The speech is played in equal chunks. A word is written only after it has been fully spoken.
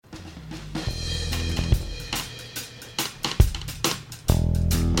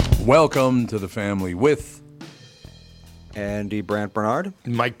Welcome to the family with Andy Brandt Bernard.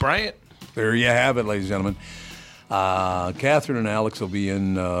 Mike Bryant. There you have it, ladies and gentlemen. Catherine and Alex will be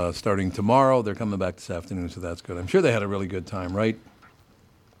in starting tomorrow. They're coming back this afternoon, so that's good. I'm sure they had a really good time, right?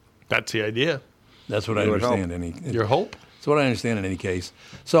 That's the idea. That's what I You would understand. Your hope? That's what I understand in any case.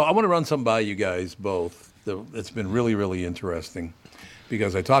 So I want to run something by you guys both. It's been really, really interesting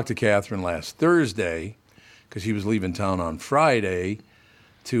because I talked to Catherine last Thursday because she was leaving town on Friday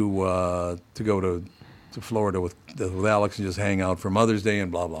to go to Florida with Alex and just hang out for Mother's Day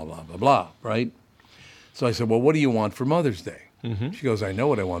and blah, blah, blah, blah, blah, right? So I said, well, what do you want for Mother's Day? Mm-hmm. She goes, I know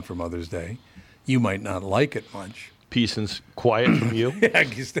what I want for Mother's Day. You might not like it much. Peace and quiet from you? Yeah, I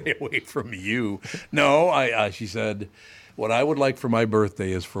can stay away from you. No, she said, what I would like for my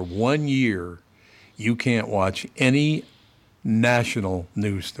birthday is for 1 year, you can't watch any national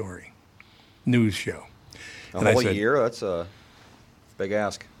news show. A whole year? That's a big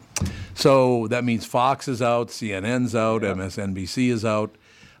ask. So that means Fox is out, CNN's out, MSNBC is out.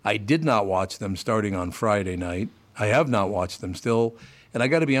 I did not watch them starting on Friday night. I have not watched them still. And I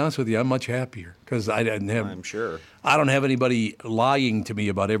got to be honest with you, I'm much happier because I'm sure. I don't have anybody lying to me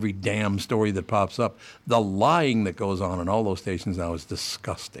about every damn story that pops up. The lying that goes on in all those stations now is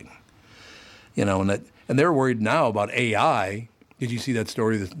disgusting. You know, and they're worried now about AI. Did you see that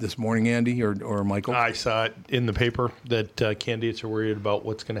story this morning, Andy or Michael? I saw it in the paper that candidates are worried about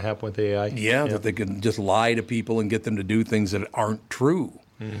what's going to happen with AI. Yeah, that they can just lie to people and get them to do things that aren't true.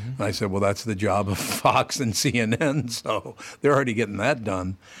 Mm-hmm. And I said, well, that's the job of Fox and CNN, so they're already getting that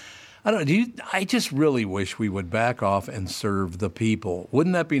done. I don't know. I just really wish we would back off and serve the people.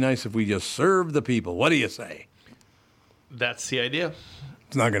 Wouldn't that be nice if we just served the people? What do you say? That's the idea.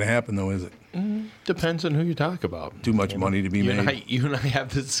 It's not going to happen, though, is it? Depends on who you talk about. Too much money to be made. You and I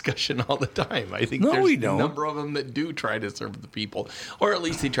have this discussion all the time. I think we there's don't. a number of them that do try to serve the people, or at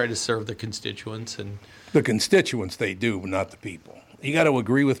least they try to serve the constituents. And the constituents, they do, but not the people. You got to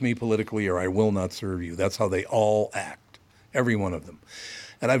agree with me politically or I will not serve you. That's how they all act, every one of them.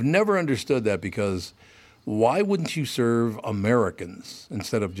 And I've never understood that because why wouldn't you serve Americans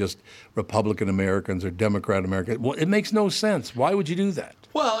instead of just Republican Americans or Democrat Americans? Well, it makes no sense. Why would you do that?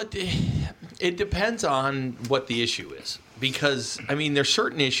 Well, it depends on what the issue is. Because, I mean, there's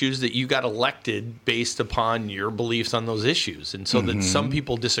certain issues that you got elected based upon your beliefs on those issues. And so that some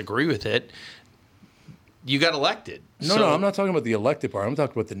people disagree with it, you got elected. No, I'm not talking about the elected part. I'm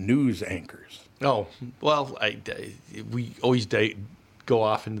talking about the news anchors. Oh, well, we always go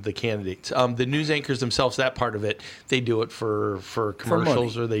off into the candidates. The news anchors themselves, that part of it, they do it for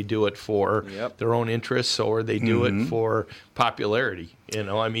commercials or they do it for their own interests or they do it for popularity. You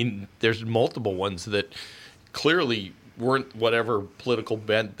know, I mean, there's multiple ones that clearly weren't whatever political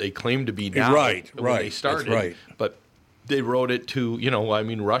bent they claim to be now when they started. That's right. But they wrote it to, I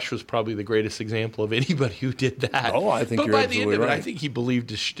mean, Rush was probably the greatest example of anybody who did that. Oh, I think but you're by absolutely the end of it, right. I think he believed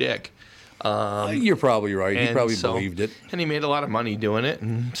his shtick. You're probably right. He probably believed it. And he made a lot of money doing it.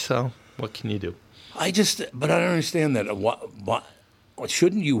 And so what can you do? But I don't understand that. What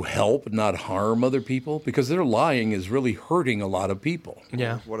shouldn't you help, not harm other people? Because their lying is really hurting a lot of people.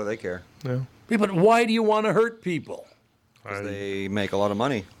 Yeah. What do they care? Yeah. But why do you want to hurt people? Because they make a lot of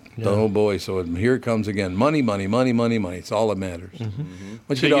money. Yeah. Oh, boy. So here it comes again. Money, money, money, money, money. It's all that matters.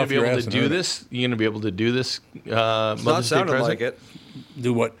 Mm-hmm. So you're going to be able to do this? You're going to be able to do this It's not sounding like it.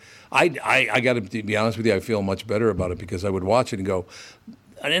 Do what? I got to be honest with you. I feel much better about it because I would watch it and go,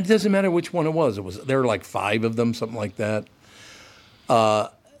 and it doesn't matter which one it was. There were like 5 of them, something like that.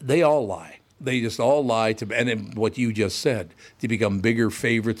 They all lie. They just all lie and what you just said, to become bigger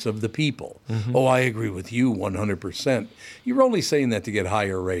favorites of the people. Mm-hmm. Oh, I agree with you 100%. You're only saying that to get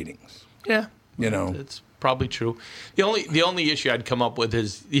higher ratings. Yeah. It's probably true. The only issue I'd come up with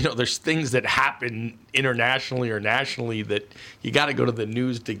is, there's things that happen internationally or nationally that you got to go to the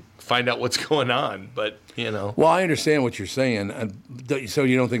news to find out what's going on. But, Well, I understand what you're saying. So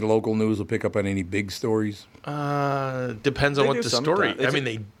you don't think local news will pick up on any big stories? Depends on what the story. I mean,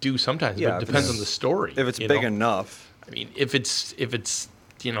 they do sometimes, but it depends on the story. If it's big enough. I mean, if it's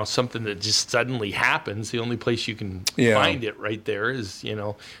something that just suddenly happens, the only place you can find it right there is,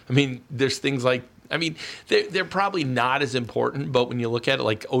 I mean, there's things like, they're probably not as important, but when you look at it,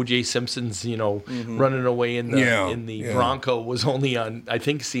 like O.J. Simpson's, running away in the Bronco was only on, I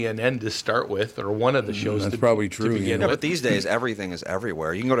think, CNN to start with, or one of the shows. That's probably true. Yeah, but these days everything is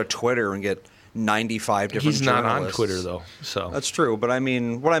everywhere. You can go to Twitter and get 95 different He's not journalists. on Twitter though, so that's true. But I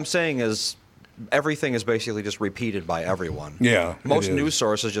mean, what I'm saying is, everything is basically just repeated by everyone. Yeah, most news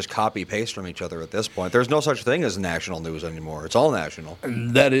sources just copy paste from each other at this point. There's no such thing as national news anymore. It's all national.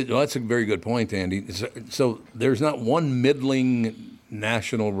 That's a very good point, Andy. So there's not one middling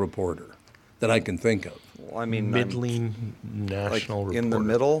national reporter that I can think of. Well, I mean, Middling national like reporter. in the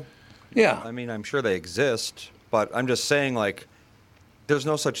middle. Yeah. I mean, I'm sure they exist, but I'm just saying, like, there's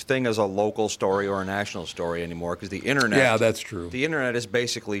no such thing as a local story or a national story anymore because the internet. Yeah, that's true. The internet is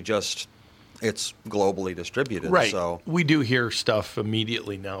basically just, it's globally distributed. Right. So We do hear stuff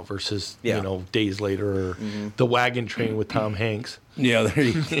immediately now versus, days later or the wagon train with Tom Hanks Yeah, there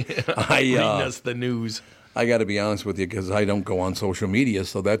you reading us the news. I got to be honest with you because I don't go on social media,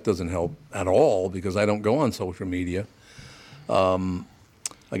 so that doesn't help at all because I don't go on social media.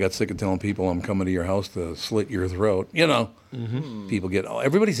 I got sick of telling people I'm coming to your house to slit your throat. People get,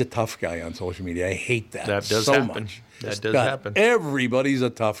 everybody's a tough guy on social media. I hate that. That does so happen. much. That does God, happen. Everybody's a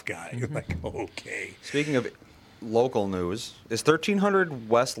tough guy. Like, okay. speaking of local news, is 1300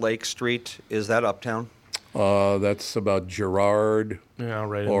 West Lake Street, is that uptown? That's about Girard Yeah,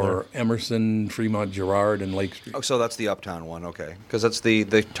 right in or Emerson, Fremont, Girard, and Lake Street. Oh, so that's the uptown one, okay. Because that's the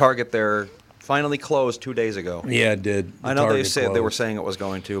Target there finally closed 2 days ago. Yeah, it did. I know they were saying it was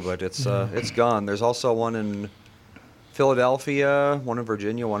going to, but it's gone. There's also one in Philadelphia, one in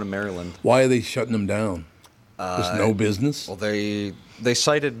Virginia, one in Maryland. Why are they shutting them down? Just no business? Well, they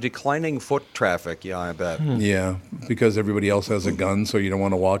cited declining foot traffic. Yeah, I bet. Yeah, because everybody else has a gun, so you don't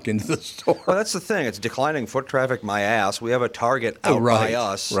want to walk into the store. Well, that's the thing. It's declining foot traffic. My ass. We have a Target out right, by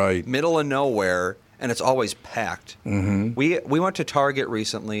us, right. middle of nowhere, and it's always packed. Mm-hmm. We went to Target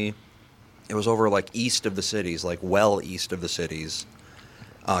recently. It was over like east of the cities, like well east of the cities,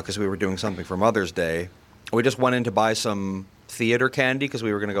 because we were doing something for Mother's Day. We just went in to buy some theater candy because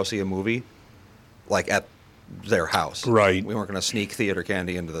we were going to go see a movie, like at their house. Right. We weren't going to sneak theater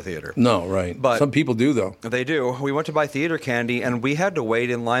candy into the theater. No, right. But- some people do, though. They do. We went to buy theater candy, and we had to wait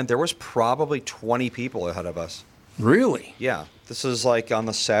in line. There was probably 20 people ahead of us. Really? Yeah. This is like on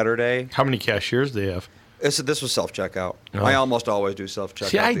the Saturday. How many cashiers do they have? This was self-checkout. Oh. I almost always do self-checkout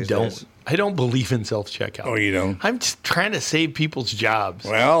See, I these don't. days. I don't believe in self-checkout. Oh, you don't? I'm just trying to save people's jobs.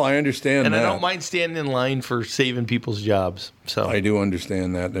 Well, I understand and that. I don't mind standing in line for saving people's jobs. So I do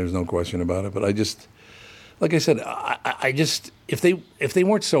understand that. There's no question about it. But I just, like I said, I just, if they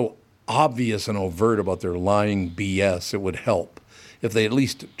weren't so obvious and overt about their lying BS, it would help. If they at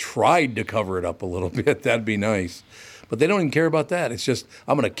least tried to cover it up a little bit, that'd be nice. But they don't even care about that. It's just,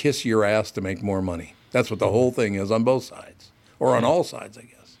 I'm going to kiss your ass to make more money. That's what the whole thing is on both sides, or on all sides, I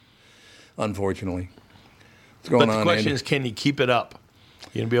guess. Unfortunately, what's going but the on? question Andy? is, can you keep it up?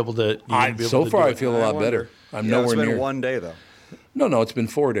 You're gonna be able to. So far, I feel a lot wonder. better. I'm Yeah, nowhere it's been near. one day, though. No, it's been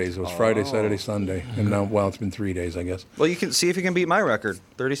 4 days. It was Friday, Saturday, Sunday, and now, well, it's been 3 days, I guess. Well, you can see if you can beat my record.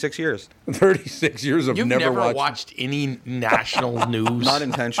 36 years. 36 years of You've never never watched. any national news. Not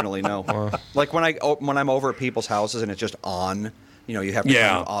intentionally, no. Like when I'm over at people's houses and it's just on, you have to Yeah,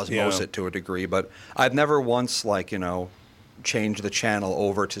 kind of osmose yeah. it to a degree. But I've never once, changed the channel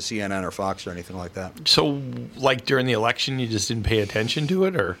over to CNN or Fox or anything like that. So, like during the election, you just didn't pay attention to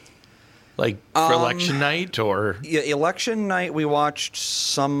it, or like for election night, or Yeah, election night, we watched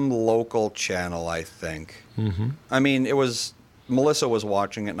some local channel, I think. Mm-hmm. I mean, Melissa was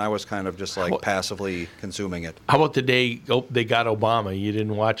watching it, and I was kind of just passively consuming it. how about the day they got Obama? You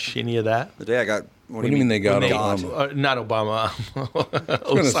didn't watch any of that? The day I got. What do you mean they got Obama? Not Obama. I was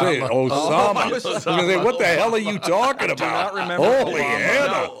going to say Osama. I was going to say, what the hell are you talking about? Do not remember Holy Obama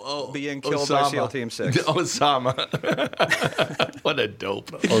Hannah. being killed by SEAL Team 6. Osama. What a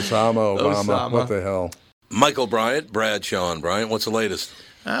dope. Obama. Osama. What the hell? Michael Bryant, Bradshaw and Bryant, what's the latest?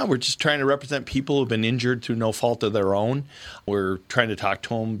 We're just trying to represent people who've been injured through no fault of their own. We're trying to talk to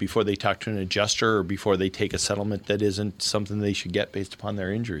them before they talk to an adjuster or before they take a settlement that isn't something they should get based upon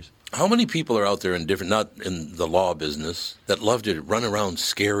their injuries. How many people are out there not in the law business, that love to run around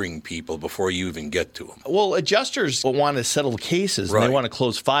scaring people before you even get to them? Well, adjusters want to settle cases and Right. they want to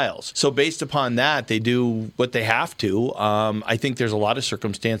close files. So based upon that, they do what they have to. I think there's a lot of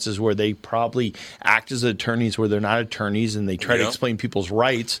circumstances where they probably act as attorneys where they're not attorneys, and they try to Yeah. explain people's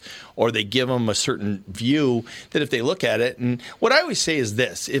rights, or they give them a certain view that if they look at it. And what I always say is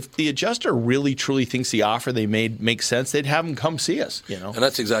this: if the adjuster really truly thinks the offer they made makes sense, they'd have them come see us. And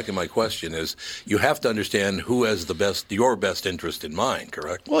that's exactly my question is, you have to understand who has your best interest in mind,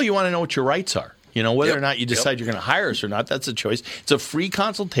 correct? Well, you want to know what your rights are. Whether Yep. or not you decide you're going to hire us or not, that's a choice. It's a free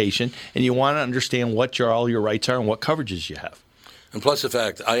consultation, and you want to understand what all your rights are and what coverages you have. And plus the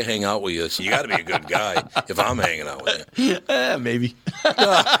fact I hang out with you, so you got to be a good guy if I'm hanging out with you. Maybe.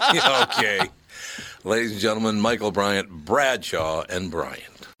 Okay. Ladies and gentlemen, Michael Bryant, Bradshaw and Bryant.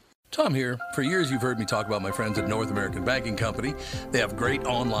 Tom here. For years, you've heard me talk about my friends at North American Banking Company. They have great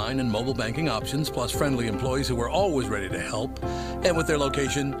online and mobile banking options, plus friendly employees who are always ready to help. And with their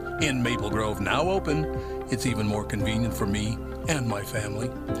location in Maple Grove now open, it's even more convenient for me and my family.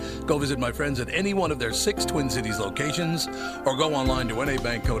 Go visit my friends at any one of their 6 Twin Cities locations or go online to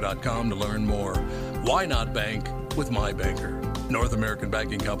nabankco.com to learn more. Why not bank with my banker? North American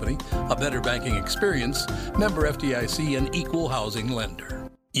Banking Company, a better banking experience, member FDIC, and equal housing lender.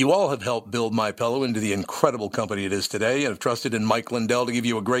 You all have helped build MyPillow into the incredible company it is today and have trusted in Mike Lindell to give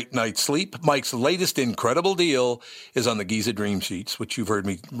you a great night's sleep. Mike's latest incredible deal is on the Giza Dream Sheets, which you've heard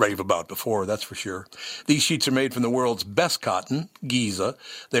me rave about before, that's for sure. These sheets are made from the world's best cotton, Giza.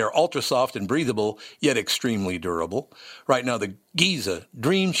 They are ultra soft and breathable, yet extremely durable. Right now, the Giza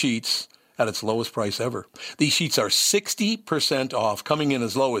Dream Sheets at its lowest price ever. These sheets are 60% off, coming in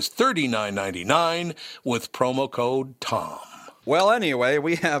as low as $39.99 with promo code TOM. Well, anyway,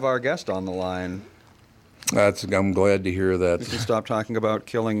 we have our guest on the line. I'm glad to hear that. We can stop talking about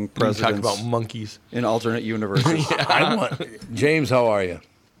killing presidents. Talk about monkeys in alternate universes. James, how are you?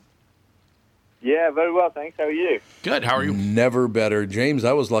 Yeah, very well, thanks. How are you? Good. How are you? Never better. James,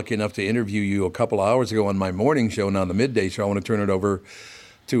 I was lucky enough to interview you a couple of hours ago on my morning show, now the midday show. I want to turn it over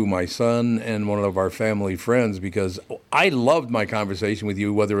to my son and one of our family friends because I loved my conversation with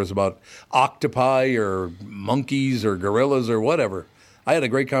you, whether it was about octopi or monkeys or gorillas or whatever. I had a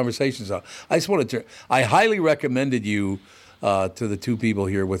great conversation. So I just wanted to, I highly recommended you to the two people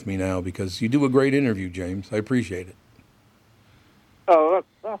here with me now because you do a great interview, James. I appreciate it. Oh,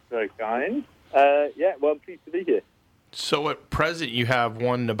 that's very kind. Yeah, well, I'm pleased to be here. So at present, you have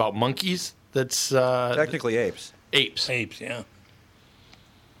one about monkeys that's... technically apes. Apes, yeah.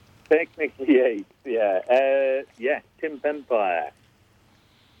 Technically apes, yeah. Yeah, Chimp Empire.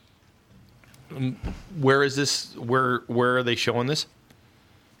 Where is this? Where are they showing this?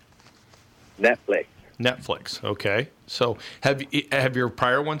 Netflix. Netflix. Okay. So have your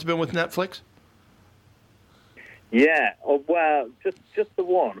prior ones been with Netflix? Yeah. Oh, well, just the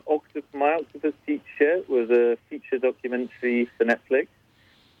one. My Octopus Teacher was a feature documentary for Netflix,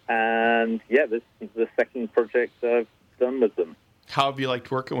 and yeah, this is the second project I've done with them. How have you liked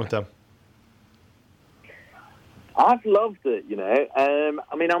working with them? I've loved it, you know.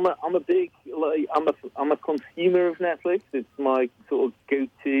 I mean, I'm a big, like, I'm a consumer of Netflix. It's my sort of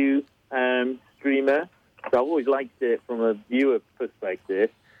go-to streamer. So I've always liked it from a viewer perspective.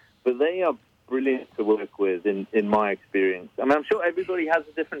 But they are brilliant to work with, in my experience. I mean, I'm sure everybody has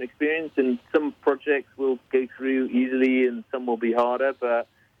a different experience, and some projects will go through easily, and some will be harder. But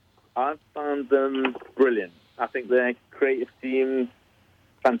I've found them brilliant. I think their creative team's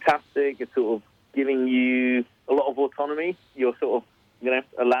fantastic. It's sort of giving you a lot of autonomy. You're sort of, you know,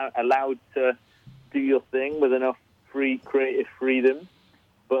 allowed to do your thing with enough creative freedom.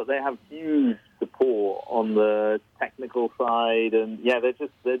 But they have huge support on the technical side, and yeah, they're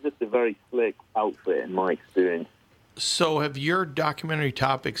just a very slick outfit in my experience. So, have your documentary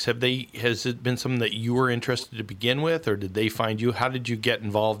topics has it been something that you were interested to begin with, or did they find you? How did you get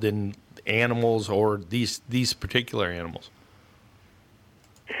involved in animals or these particular animals?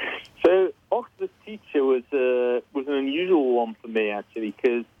 So, Octopus Teacher was an unusual one for me, actually,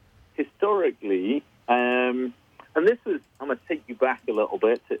 because historically, and this was, I'm going to take you back a little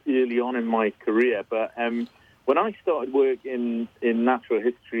bit to early on in my career, but when I started work in natural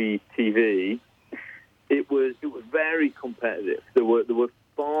history TV, it was very competitive. There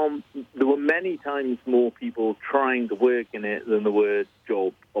were many times more people trying to work in it than there were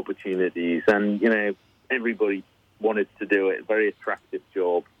job opportunities, and you know, everybody wanted to do it. Very attractive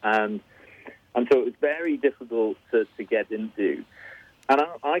job, and so it was very difficult to get into. And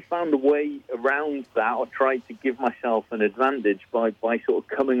I found a way around that, or tried to give myself an advantage by sort of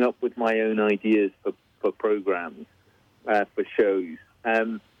coming up with my own ideas for programs, for shows.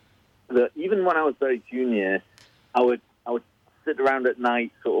 That even when I was very junior, I would sit around at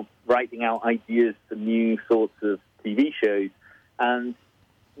night sort of writing out ideas for new sorts of TV shows. And,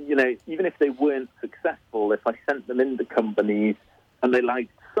 you know, even if they weren't successful, if I sent them into companies and they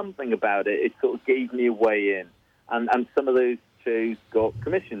liked something about it, it sort of gave me a way in. And some of those shows got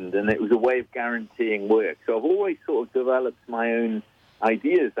commissioned, and it was a way of guaranteeing work. So I've always sort of developed my own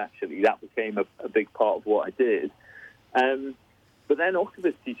ideas, actually. That became a big part of what I did. But then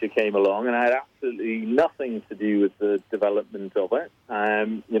Octopus Teacher came along, and I had absolutely nothing to do with the development of it.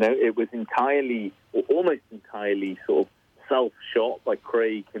 You know, it was entirely, or almost entirely, sort of self-shot by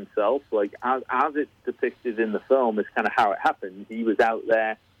Craig himself. Like, as it's depicted in the film, is kind of how it happened. He was out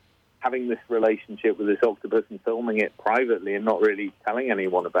there having this relationship with this octopus and filming it privately and not really telling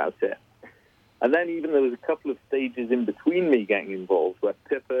anyone about it. And then even there was a couple of stages in between me getting involved where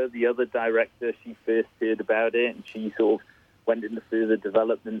Pippa, the other director, she first heard about it and she sort of went into further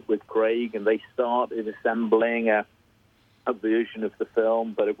development with Craig, and they started assembling a version of the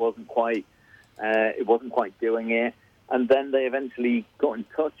film, but it wasn't quite doing it. And then they eventually got in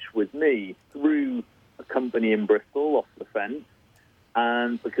touch with me through a company in Bristol, Off the Fence,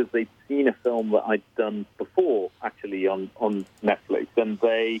 and because they'd seen a film that I'd done before, actually on Netflix,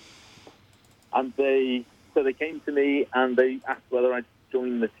 so they came to me and they asked whether I'd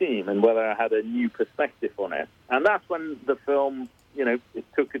join the team and whether I had a new perspective on it. And that's when the film, it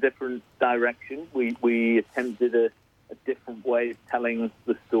took a different direction. We attempted a different way of telling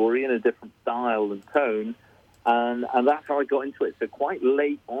the story in a different style and tone, and that's how I got into it. So quite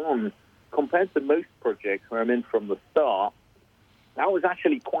late on, compared to most projects where I'm in from the start, that was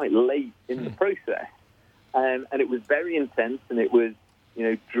actually quite late in the process. And it was very intense, and it was,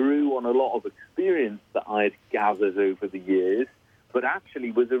 drew on a lot of experience that I'd gathered over the years, but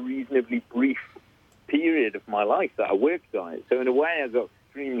actually was a reasonably brief period of my life that I worked on it. So in a way, I got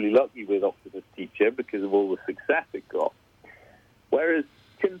extremely lucky with Octopus Teacher because of all the success it got. Whereas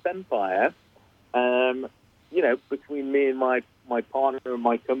Chimp Empire, between me and my partner and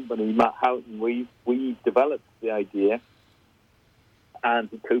my company, Matt Houghton, we developed the idea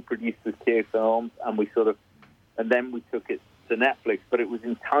and we co-produced with K Films, and then we took it to Netflix, but it was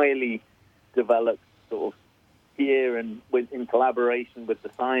entirely developed sort of here and in collaboration with the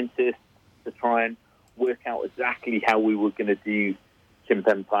scientists to try and work out exactly how we were going to do Chimp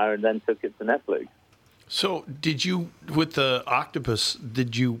Empire, and then took it to Netflix. So did you, with the Octopus,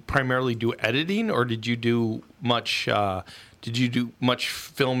 did you primarily do editing, or did you do much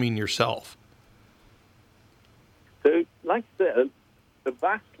filming yourself? So, like I said, the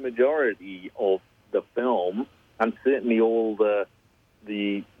vast majority of the film, and certainly all the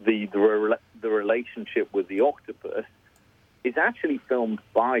relationship with the octopus, is actually filmed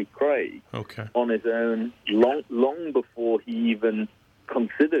by Craig on his own, long before he even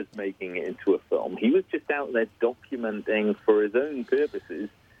considered making it into a film. He was just out there documenting for his own purposes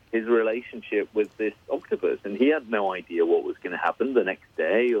his relationship with this octopus, and he had no idea what was going to happen the next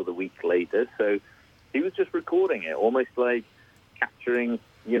day or the week later, so he was just recording it, almost like capturing,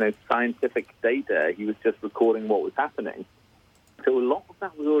 scientific data. He was just recording what was happening. So a lot of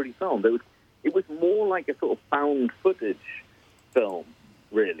that was already filmed. It was more like a sort of found footage film,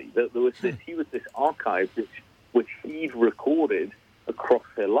 really. He was this archive which he'd recorded across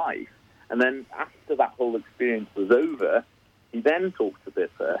her life. And then after that whole experience was over, he then talked to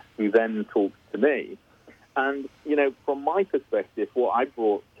Biffa, who then talked to me. And, from my perspective, what I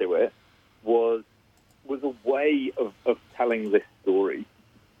brought to it was a way of telling this story.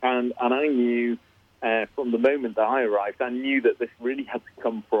 And I knew from the moment that I arrived, I knew that this really had to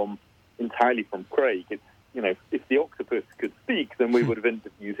come entirely from Craig. It's, if the octopus could speak, then we would have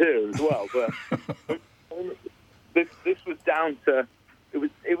interviewed her as well. But this was down to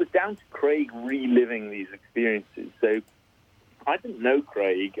it was down to Craig reliving these experiences. So I didn't know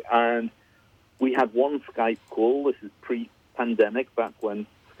Craig, and we had one Skype call. This is pre-pandemic, back when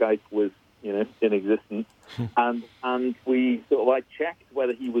Skype was in existence, and we I checked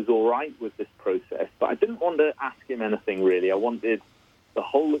whether he was all right with this process, but I didn't want to ask him anything really. I wanted the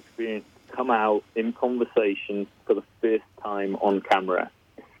whole experience to come out in conversation for the first time on camera.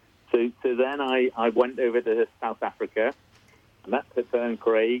 So then I went over to South Africa, met Pippa and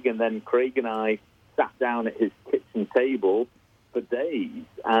Craig, and then Craig and I sat down at his kitchen table for days,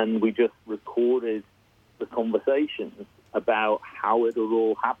 and we just recorded the conversations about how it had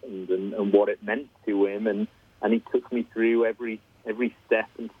all happened and what it meant to him, and he took me through every step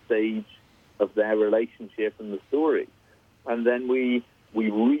and stage of their relationship and the story. And then we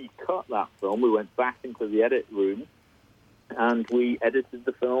recut that film. We went back into the edit room and we edited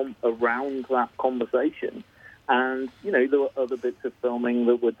the film around that conversation. And, there were other bits of filming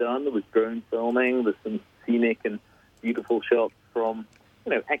that were done. There was drone filming. There's some scenic and beautiful shots from,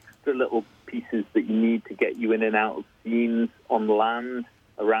 extra little pieces that you need to get you in and out of scenes on land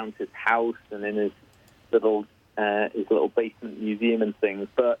around his house and in his little basement museum and things.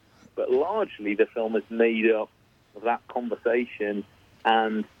 But largely the film is made up of that conversation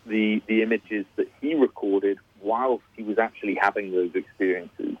and the images that he recorded whilst he was actually having those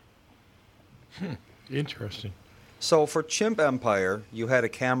experiences. Interesting. So for Chimp Empire, you had a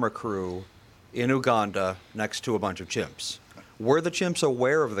camera crew in Uganda next to a bunch of chimps. Were the chimps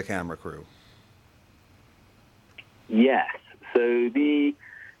aware of the camera crew? Yes. So the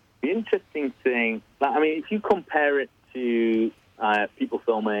interesting thing, if you compare it to people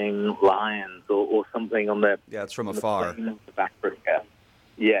filming lions or something on the it's from afar plains of Africa.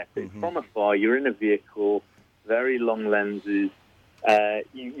 Yeah, from afar, you're in a vehicle, very long lenses.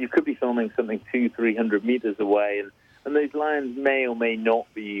 You could be filming something 200-300 meters away, and those lions may or may not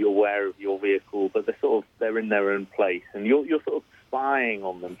be aware of your vehicle, but they're in their own place, and you're sort of spying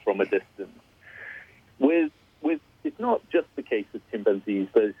on them from a distance. With it's not just the case with chimpanzees,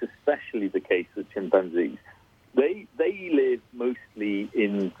 but it's especially the case with chimpanzees. They live mostly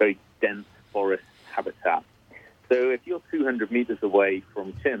in very dense forest habitat. So if you're 200 meters away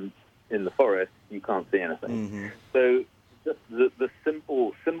from chimps in the forest, you can't see anything. So just the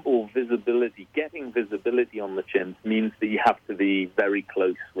simple visibility, getting visibility on the chimps means that you have to be very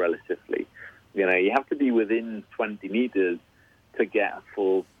close relatively. You have to be within 20 meters to get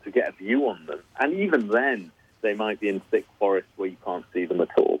a view on them. And even then, they might be in thick forest where you can't see them at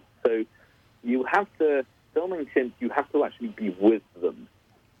all. So filming chimps, you have to actually be with them.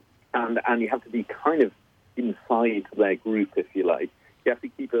 And you have to be kind of inside their group, if you like. You have to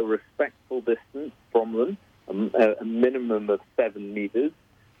keep a respectful distance from them, a minimum of 7 meters,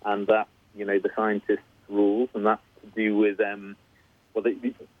 and that's, the scientists' rules, and that's to do with,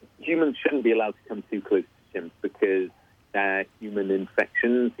 humans shouldn't be allowed to come too close to chimps because human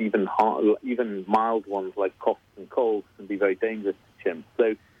infections, even mild ones like coughs and colds, can be very dangerous to chimps.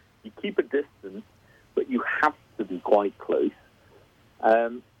 So you keep a distance, but you have to be quite close.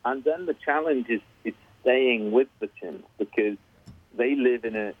 And then the challenge is staying with the chimps because they live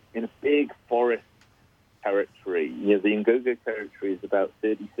in a big forest territory. The Ngögo territory is about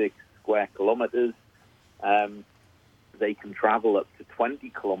 36 square kilometers. They can travel up to 20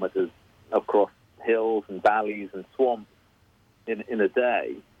 kilometers across hills and valleys and swamps in a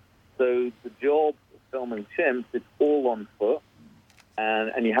day. So the job of filming chimps is all on foot,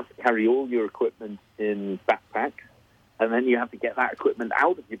 and you have to carry all your equipment in backpacks. And then you have to get that equipment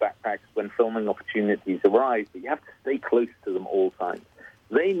out of your backpacks when filming opportunities arise, but you have to stay close to them all times.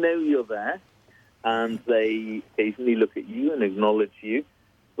 They know you're there, and they occasionally look at you and acknowledge you,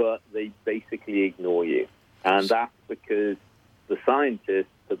 but they basically ignore you. And that's because the scientists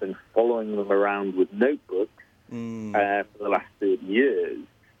have been following them around with notebooks for the last 30 years.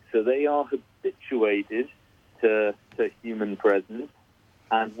 So they are habituated to human presence.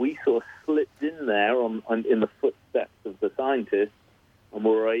 And we sort of slipped in there in the footsteps of the scientists, and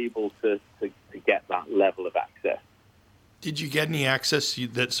were able to get that level of access. Did you get any access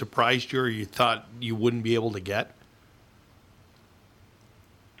that surprised you or you thought you wouldn't be able to get?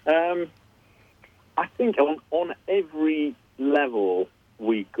 I think on every level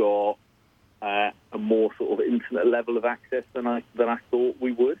we got a more sort of intimate level of access than I thought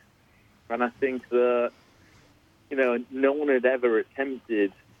we would. And I think that no one had ever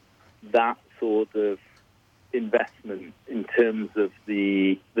attempted that sort of investment in terms of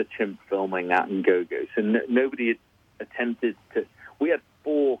the chimp filming at Ngögo. So nobody had attempted to. We had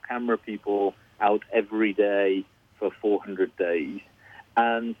 4 camera people out every day for 400 days,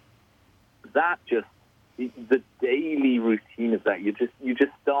 and that just the daily routine of that. You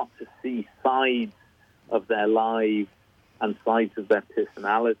just start to see sides of their lives and sides of their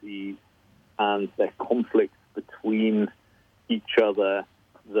personalities and their conflicts between each other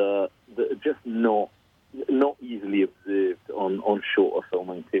that are just not easily observed on shorter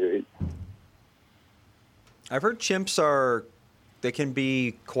filming periods. I've heard chimps they can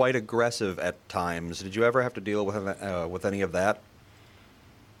be quite aggressive at times. Did you ever have to deal with any of that?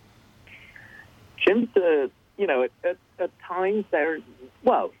 Chimps are, at times they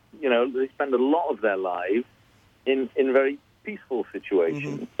spend a lot of their lives in very peaceful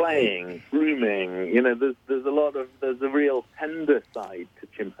situations, playing, grooming. There's a real tender side to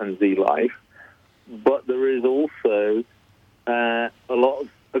chimpanzee life, but there is also a lot of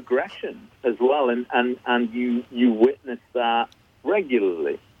aggression as well, and you witness that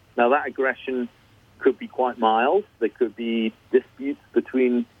regularly. Now that aggression could be quite mild. There could be disputes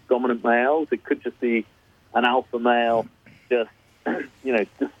between dominant males. It could just be an alpha male just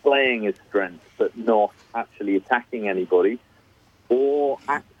displaying his strength but not actually attacking anybody. Or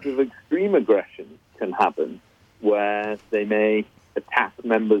acts of extreme aggression can happen where they may attack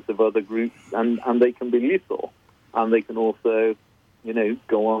members of other groups and they can be lethal. And they can also,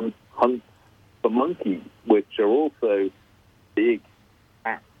 go on hunts for monkeys, which are also big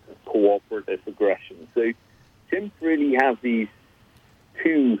acts of cooperative aggression. So chimps really have these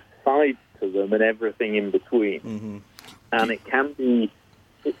 2 sides to them and everything in between. And it can be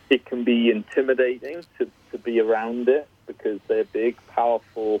intimidating to be around it because they're big,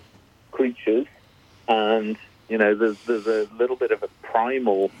 powerful creatures, and there's a little bit of a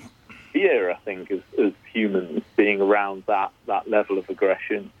primal fear, I think, as humans being around that level of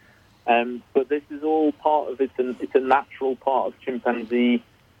aggression. But this is all part of it's a natural part of chimpanzee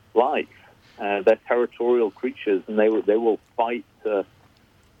life. They're territorial creatures, and they will fight to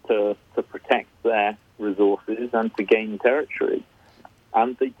protect their resources and to gain territory.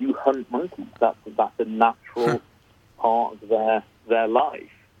 And they do hunt monkeys. That's a natural part of their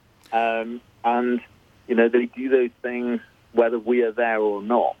life. And they do those things whether we are there or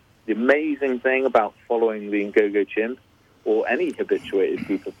not. The amazing thing about following the Ngogo chimps, or any habituated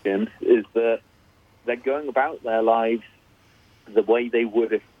group of chimps, is that they're going about their lives the way they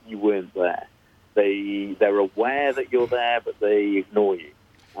would if you weren't there. They're aware that you're there, but they ignore you.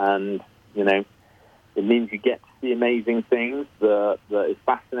 And, it means you get to see amazing things that is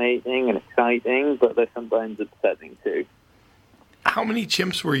fascinating and exciting, but they're sometimes upsetting too. How many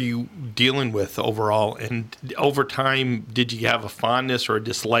chimps were you dealing with overall? And over time, did you have a fondness or a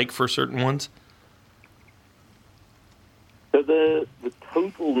dislike for certain ones? So the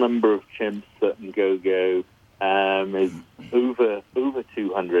total number of chimps at Ngogo is over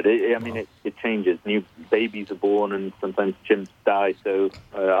 200. It changes. New babies are born, and sometimes chimps die. So,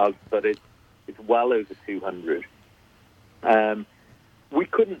 but it's well over 200. We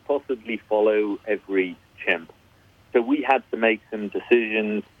couldn't possibly follow every chimp, so we had to make some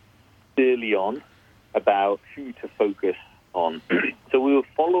decisions early on about who to focus on. So we were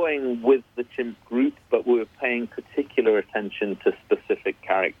following with the chimp group, but we were paying particular attention to specific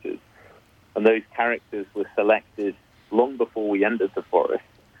characters. And those characters were selected long before we entered the forest.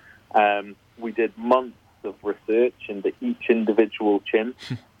 We did months of research into each individual chimp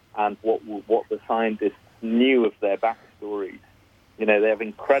and what the scientists knew of their backstories. They have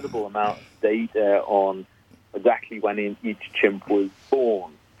incredible amounts of data on exactly when each chimp was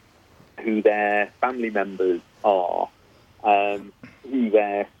born, who their family members are, who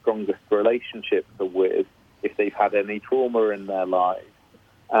their strongest relationships are with, if they've had any trauma in their lives.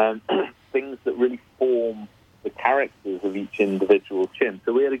 Things that really form the characters of each individual chimp.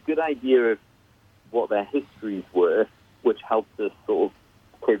 So we had a good idea of what their histories were, which helped us sort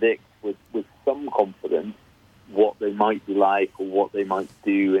of predict with some confidence what they might be like or what they might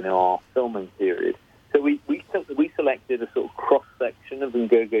do in our filming period. So we selected a sort of cross-section of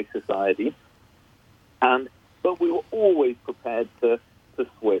Ngogo society, but we were always prepared to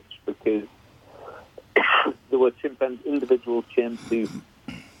switch, because there were individual chimps who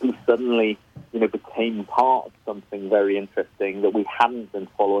suddenly, became part of something very interesting that we hadn't been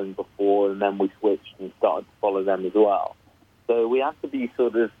following before, and then we switched and started to follow them as well. So we have to be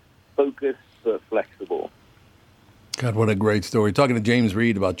sort of focused but flexible. God, what a great story. Talking to James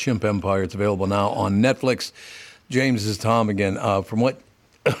Reed about Chimp Empire. It's available now on Netflix. James, this is Tom again. From what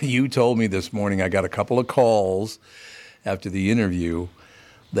you told me this morning, I got a couple of calls after the interview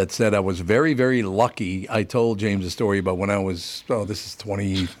that said I was very, very lucky. I told James a story about when I was, this is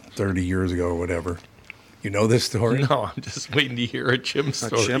 20, 30 years ago or whatever. You know this story? No, I'm just waiting to hear a chimp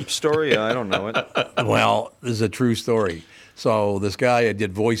story. A chimp story? I don't know it. Well, this is a true story. So this guy, I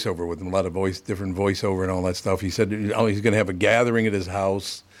did voiceover with him, a lot of different voiceover and all that stuff. He said he's going to have a gathering at his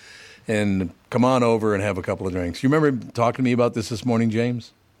house and come on over and have a couple of drinks. You remember talking to me about this morning,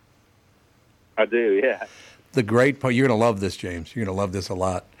 James? I do, yeah. The great part, you're going to love this, James. You're going to love this a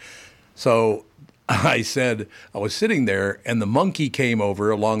lot. So I said, I was sitting there, and the monkey came over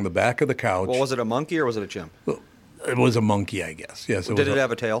along the back of the couch. Well, was it a monkey or was it a chimp? It was a monkey, I guess. Yes. Did it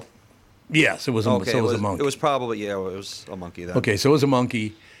have a tail? Yes, it was. Okay, it was a monkey. It was probably, it was a monkey then. Okay, so it was a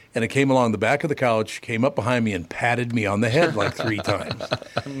monkey, and it came along the back of the couch, came up behind me, and patted me on the head like 3 times.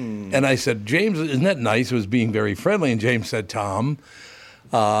 And I said, James, isn't that nice? It was being very friendly. And James said, Tom,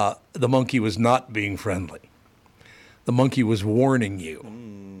 the monkey was not being friendly. The monkey was warning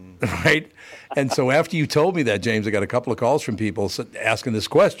you, right? And so after you told me that, James, I got a couple of calls from people asking this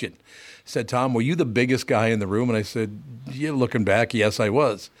question. Said, Tom, were you the biggest guy in the room? And I said, yeah, looking back, yes, I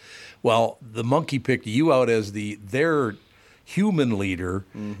was. Well, the monkey picked you out as their human leader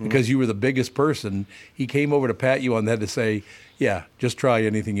because you were the biggest person. He came over to pat you on the head to say, yeah, just try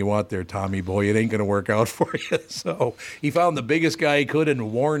anything you want there, Tommy boy. It ain't going to work out for you. So he found the biggest guy he could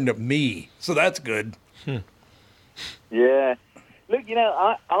and warned me. So that's good. Yeah. Look,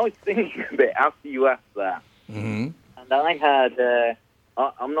 I was thinking a bit after you asked that. Mm-hmm. And I had,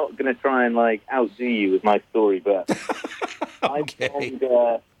 I'm not going to try and outdo you with my story, but okay.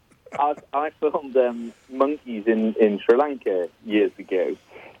 I filmed monkeys in Sri Lanka years ago.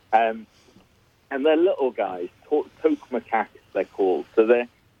 And they're little guys, toque macaques they're called. So they're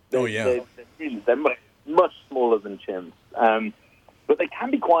much smaller than chimps. But they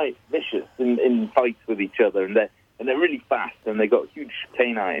can be quite vicious in fights with each other, and they're really fast, and they got huge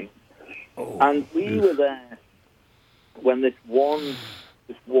canines. Oh, and we were there when the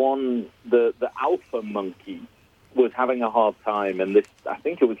alpha monkey was having a hard time, and this, I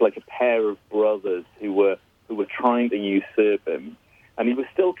think it was like a pair of brothers who were trying to usurp him, and he was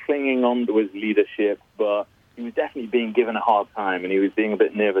still clinging on to his leadership, but he was definitely being given a hard time, and he was being a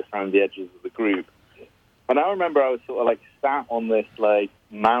bit nervous around the edges of the group. And I remember I was sort of like sat on this like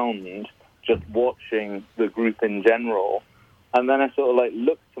mound, just watching the group in general, and then I sort of like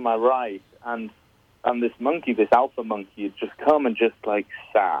looked to my right, and this monkey, this alpha monkey, had just come and just like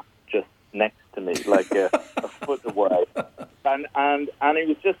sat just next to me, like a foot away, and he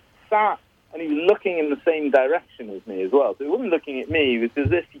was just sat, and he was looking in the same direction as me as well. So he wasn't looking at me; it was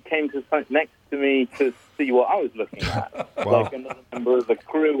as if he came to next to me to see what I was looking at, Wow. like another member of the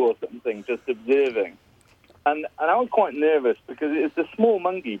crew or something, just observing. And I was quite nervous because it's a small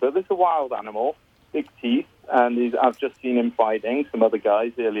monkey, but it's a wild animal, big teeth, and I've just seen him fighting some other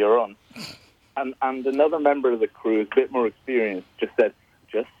guys earlier on. And another member of the crew, is a bit more experienced, just said,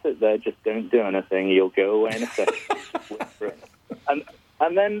 just sit there, just don't do anything, he'll go away in a second.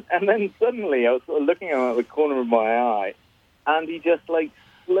 and then suddenly I was sort of looking at him at the corner of my eye, and he just like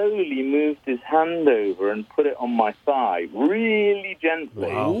slowly moved his hand over and put it on my thigh, really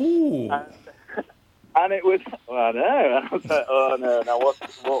gently. Wow. And it was, I know. And I was like, oh no, now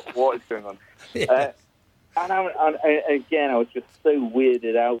what is going on? Yeah. And again, I was just so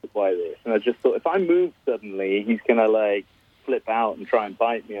weirded out by this, and I just thought if I move suddenly, he's gonna like flip out and try and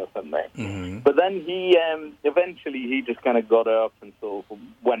bite me or something. Mm-hmm. But then he eventually he just kind of got up and sort of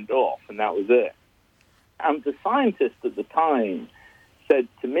went off, and that was it. And the scientist at the time said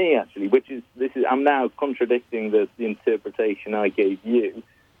to me, actually, I'm now contradicting the interpretation I gave you.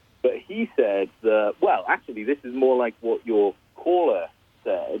 But he said that, well, actually, this is more like what your caller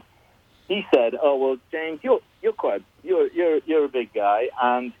said. He said, "Oh well, James, you're a big guy,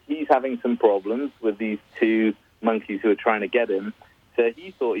 and he's having some problems with these two monkeys who are trying to get him. So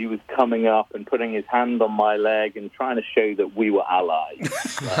he thought he was coming up and putting his hand on my leg and trying to show that we were allies.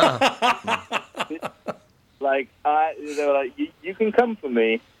 They were like, you can come for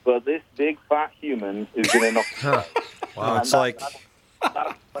me, but this big fat human is going to knock you out." Wow, And it's like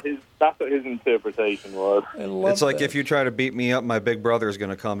that's what his interpretation was. it's like if you try to beat me up, my big brother is going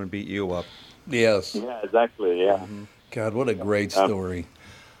to come and beat you up. Yes. Yeah, exactly. Yeah. God, what a great story.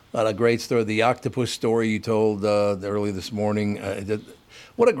 What a great story. The octopus story you told early this morning.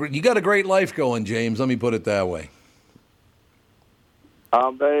 You got a great life going, James. Let me put it that way. I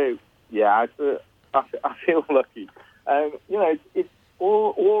feel lucky. It's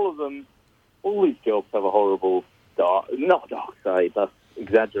all of them. All these jobs have a horrible not dark side. That's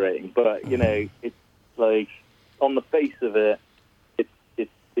exaggerating, but it's like on the face of it,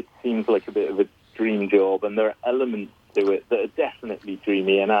 it seems like a bit of a dream job, and there are elements to it that are definitely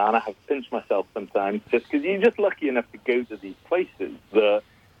dreamy, and I have to pinch myself sometimes just because you're just lucky enough to go to these places that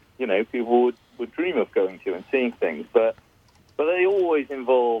people would dream of going to and seeing things, but they always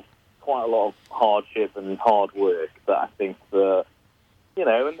involve quite a lot of hardship and hard work that I think that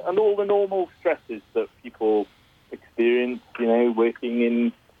and all the normal stresses that people experience, working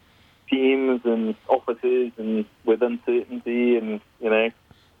in teams and offices and with uncertainty and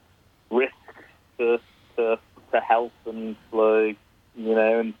risk to health and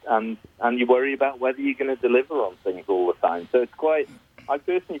and you worry about whether you're going to deliver on things all the time. So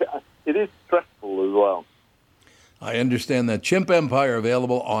it is stressful as well. I understand that. Chimp Empire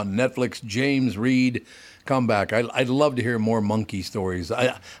available on Netflix. James Reed, come back. I'd love to hear more monkey stories.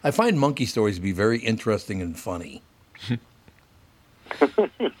 I find monkey stories to be very interesting and funny.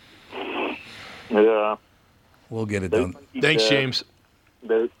 Yeah. We'll get it done. Thanks, James.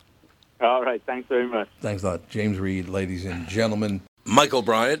 All right. Thanks very much. Thanks a lot. James Reed, ladies and gentlemen. Michael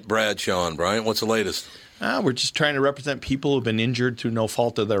Bryant, Bradshaw and Bryant, what's the latest? We're just trying to represent people who've been injured through no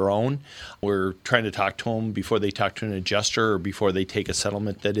fault of their own. We're trying to talk to them before they talk to an adjuster or before they take a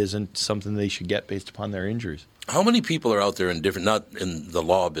settlement that isn't something they should get based upon their injuries. How many people are out there not in the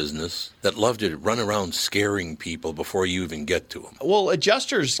law business, that love to run around scaring people before you even get to them? Well,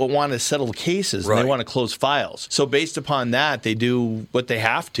 adjusters want to settle cases and Right. they want to close files. So based upon that, they do what they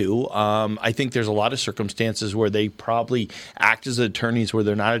have to. I think there's a lot of circumstances where they probably act as attorneys where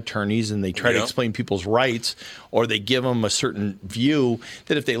they're not attorneys, and they try to explain people's rights, or they give them a certain view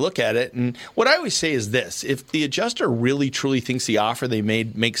that if they look at it. And what I always say is this: if the adjuster really truly thinks the offer they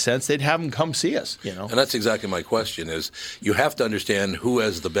made makes sense, they'd have them come see us. And that's exactly my question is, you have to understand who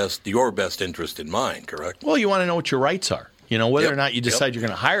has your best interest in mind, correct? Well, you want to know what your rights are. Whether or not you decide you're going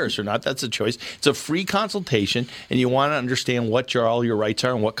to hire us or not, that's a choice. It's a free consultation, and you want to understand what all your rights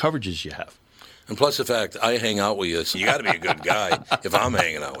are and what coverages you have. And plus the fact I hang out with you, so you got to be a good guy if I'm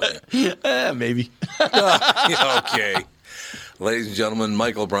hanging out with you. Maybe. Okay. Ladies and gentlemen,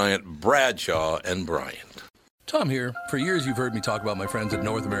 Michael Bryant, Bradshaw and Bryant. Tom here. For years, you've heard me talk about my friends at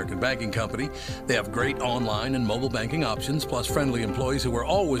North American Banking Company. They have great online and mobile banking options, plus friendly employees who are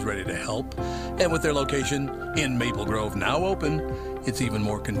always ready to help. And with their location in Maple Grove now open, it's even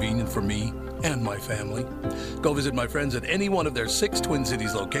more convenient for me and my family. Go visit my friends at any one of their 6 Twin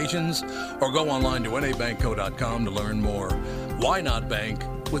Cities locations or go online to nabankco.com to learn more. Why not bank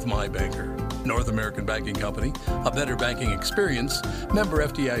with my banker? North American Banking Company, a better banking experience, member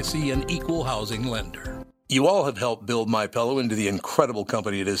FDIC, and equal housing lender. You all have helped build MyPillow into the incredible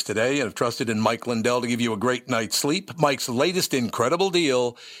company it is today and have trusted in Mike Lindell to give you a great night's sleep. Mike's latest incredible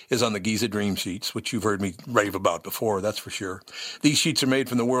deal is on the Giza Dream Sheets, which you've heard me rave about before, that's for sure. These sheets are made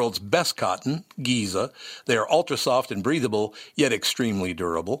from the world's best cotton, Giza. They are ultra soft and breathable, yet extremely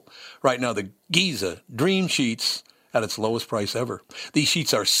durable. Right now, the Giza Dream Sheets at its lowest price ever. These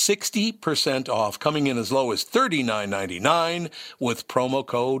sheets are 60% off, coming in as low as $39.99 with promo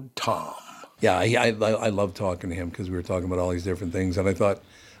code TOM. Yeah, I love talking to him because we were talking about all these different things. And I thought,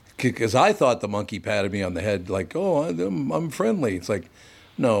 because I thought the monkey patted me on the head like, oh, I'm friendly. It's like,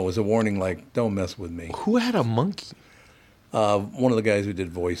 no, it was a warning like, don't mess with me. Who had a monkey? One of the guys who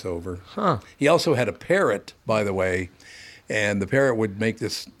did voiceover. Huh. He also had a parrot, by the way, and the parrot would make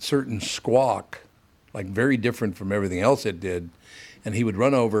this certain squawk, like very different from everything else it did. And he would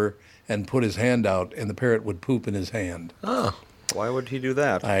run over and put his hand out, and the parrot would poop in his hand. Oh. Why would he do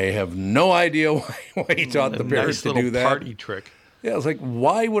that? I have no idea why he taught the parrot nice to do that. Party trick. Yeah, I was like,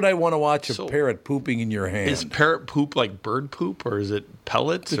 why would I want to watch a parrot pooping in your hand? Is parrot poop like bird poop, or is it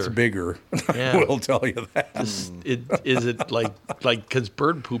pellets? It's or? bigger. Yeah. I will tell you that. Is it like because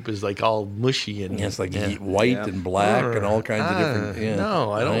bird poop is like all mushy and It's like white and black and all kinds of different. Yeah.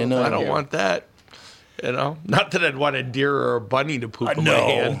 No, I don't want that. You know, not that I'd want a deer or a bunny to poop in my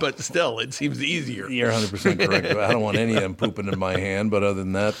hand, but still, it seems easier. You're 100% correct. I don't want any of them pooping in my hand, but other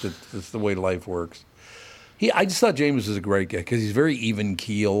than that, that's the way life works. I just thought James was a great guy because he's very even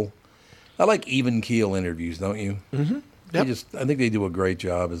keel. I like even keel interviews, don't you? Mm-hmm. Yep. I think they do a great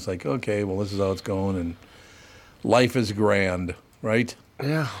job. It's like, okay, well, this is how it's going, and life is grand, right?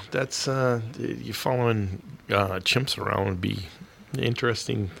 Yeah, that's you following chimps around would be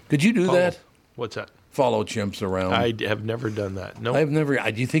interesting. Did you do that? What's that? Follow chimps around. I have never done that. No, I've never.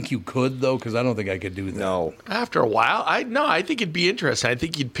 Do you think you could though? Because I don't think I could do that. No. After a while, I think it'd be interesting. I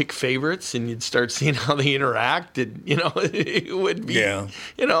think you'd pick favorites and you'd start seeing how they interact, and it would be,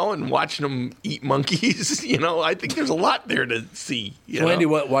 and watching them eat monkeys. I think there's a lot there to see. So Andy,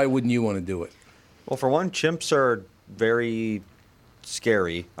 why wouldn't you want to do it? Well, for one, chimps are very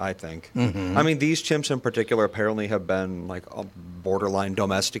scary, I think. Mm-hmm. I mean, these chimps in particular apparently have been like borderline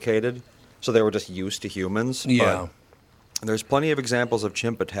domesticated. So they were just used to humans. Yeah. But there's plenty of examples of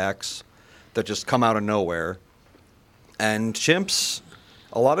chimp attacks that just come out of nowhere. And chimps,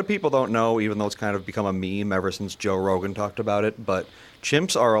 a lot of people don't know, even though it's kind of become a meme ever since Joe Rogan talked about it, but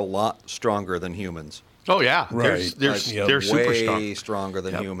chimps are a lot stronger than humans. Oh, yeah. Right. They're super strong. Way stronger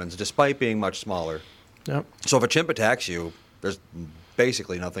than humans, despite being much smaller. Yep. So if a chimp attacks you, there's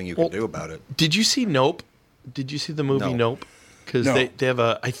basically nothing you can do about it. Did you see Nope? Did you see the movie Nope? Because they have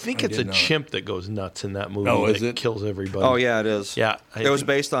I think it's a chimp that goes nuts in that movie. Oh, is it? Kills everybody. Oh, yeah, it is. Yeah. It was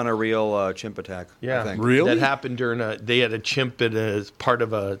based on a real chimp attack. Yeah. I think. Really? That happened during they had a chimp as part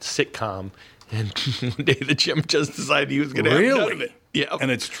of a sitcom, and one day the chimp just decided he was going to have none of it. Yeah. And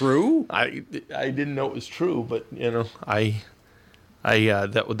it's true? I didn't know it was true, but that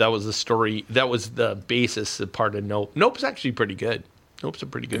was the story. That was the basis of part of Nope. Nope's actually pretty good. Nope's a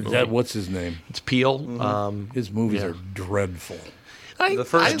pretty good movie. What's his name? It's Peele. Mm-hmm. His movies are dreadful. The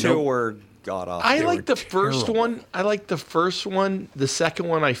first two were god-awful. I like the first one. I like the first one. The second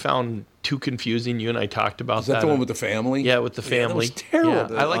one I found too confusing. You and I talked about that. Is that the one with the family? Yeah, with the family. That was terrible. Yeah,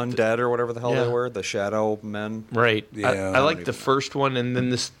 The I like Undead or whatever the hell they were, the Shadow Men. Right. Yeah. I like the first one, and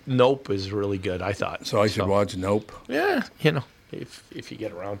then this Nope is really good, I thought. So I should watch Nope? Yeah, if you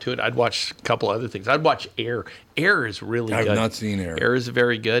get around to it. I'd watch a couple other things. I'd watch Air. Air is really good. I've not seen Air. Air is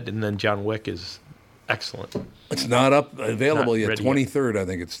very good, and then John Wick is excellent. It's not available Not yet. ready 23rd, I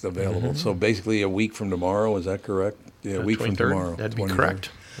think it's available. Mm-hmm. So basically a week from tomorrow. Is that correct? Yeah, a week 23rd? from tomorrow. That'd be 23rd. correct.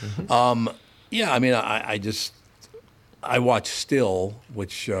 Yeah, I mean, I watch Still,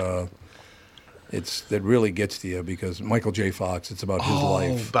 which that really gets to you because Michael J. Fox. It's about his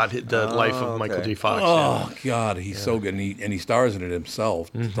life. About the life of Michael J. Fox. Oh God, he's so good, and he stars in it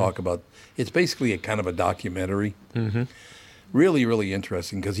himself. To talk about, it's basically a kind of a documentary. Mm-hmm. Really, really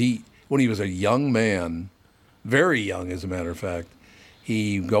interesting because when he was a young man, very young as a matter of fact,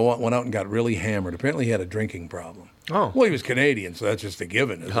 he went out and got really hammered. Apparently, he had a drinking problem. Oh. Well, he was Canadian, so that's just a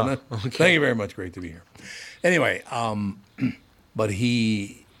given, isn't it? Okay. Thank you very much. Great to be here. Anyway, but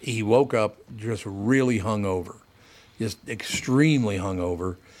he woke up just really hungover, just extremely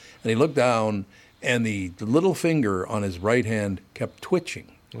hungover. And he looked down, and the little finger on his right hand kept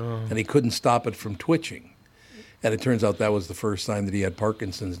twitching, and he couldn't stop it from twitching. And it turns out that was the first sign that he had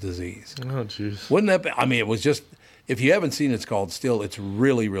Parkinson's disease. Oh, jeez. Wouldn't that be? I mean, it was just, if you haven't seen it, it's called Still. It's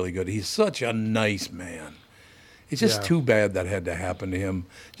really, really good. He's such a nice man. It's just too bad that had to happen to him.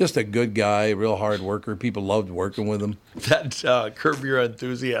 Just a good guy, real hard worker. People loved working with him. That Curb Your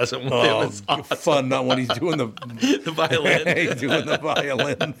Enthusiasm with him is awesome. Fun, not when he's doing the violin. He's doing the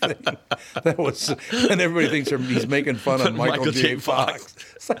violin thing. That was, and everybody thinks he's making fun of Michael J. Fox.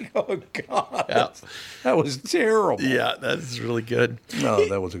 It's like, oh God, that was terrible. Yeah, that's really good. No,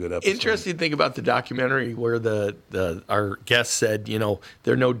 that was a good episode. Interesting thing about the documentary where our guest said,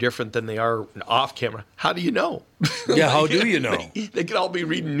 they're no different than they are off camera. How do you know? Yeah, how do you know? They could all be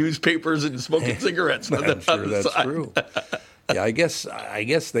reading newspapers and smoking cigarettes. I'm sure that's true. Yeah, I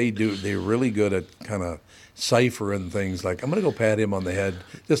guess they do. They're really good at kind of ciphering things. Like, I'm going to go pat him on the head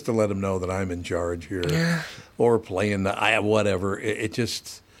just to let him know that I'm in charge here, or playing whatever. It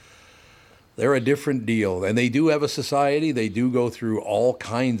just, they're a different deal, and they do have a society. They do go through all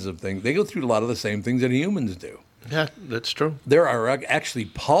kinds of things. They go through a lot of the same things that humans do. Yeah, that's true. There are actually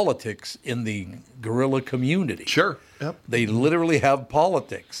politics in the gorilla community. Sure. Yep. They literally have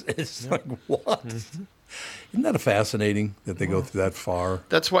politics. It's like, what? Mm-hmm. Isn't that fascinating that they go through that far?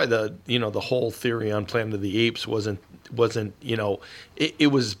 That's why the whole theory on Planet of the Apes wasn't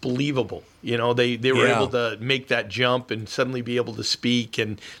it was believable. They were able to make that jump and suddenly be able to speak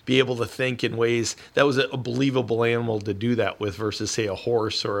and be able to think in ways that was a believable animal to do that with versus, say, a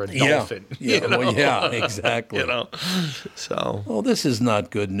horse or a dolphin. Yeah, exactly. So. Well, this is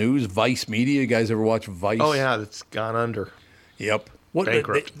not good news. Vice Media, you guys ever watch Vice? Oh yeah, it's gone under. Yep.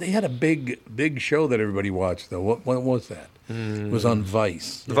 Bankrupt. They had a big show that everybody watched though. What was that? It was on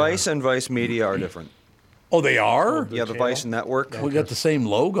Vice. Vice and Vice Media are different. Oh, they are? Yeah, the Vice Network. We got the same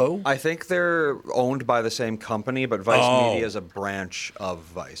logo. I think they're owned by the same company, but Vice Media is a branch of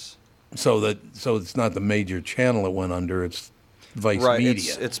Vice. So it's not the major channel it went under. It's Vice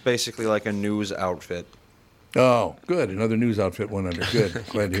Media. It's basically like a news outfit. Oh, good. Another news outfit went under. Good.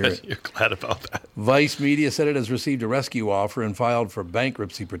 Glad to hear it. You're glad about that. Vice Media said it has received a rescue offer and filed for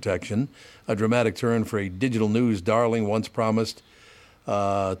bankruptcy protection, a dramatic turn for a digital news darling once promised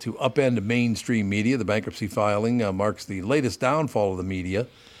to upend mainstream media. The bankruptcy filing marks the latest downfall of the media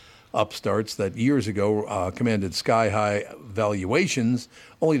upstarts that years ago commanded sky-high valuations,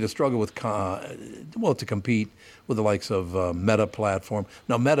 only to struggle with to compete with the likes of Meta platform.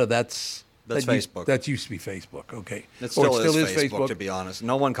 Now, Meta, that's Facebook. That used to be Facebook. Okay, It still is Facebook, to be honest.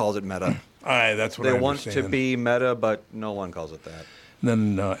 No one calls it Meta. That's what I want understand. to be Meta, but no one calls it that.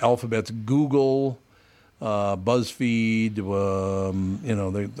 And then Alphabet's Google, BuzzFeed.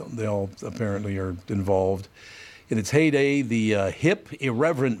 They all apparently are involved. In its heyday, the hip,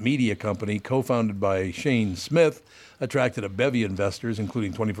 irreverent media company, co-founded by Shane Smith, attracted a bevy of investors,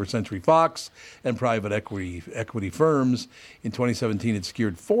 including 21st Century Fox and private equity firms. In 2017, it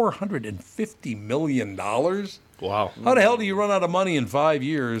secured $450 million. Wow. How the hell do you run out of money in 5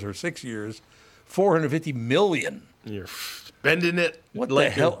 years or 6 years? $450 million. You're spending it the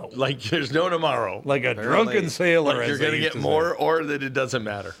hell? Like there's no tomorrow. Like a drunken sailor. Like you're going to get more or that it doesn't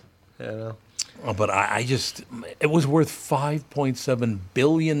matter. But it was worth $5.7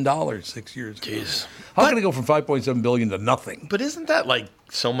 billion 6 years ago. Jeez. How can it go from $5.7 billion to nothing? But isn't that like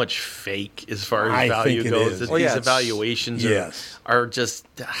so much fake as far as value goes? That these evaluations are just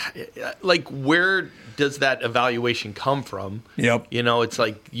like, where does that evaluation come from? Yep. It's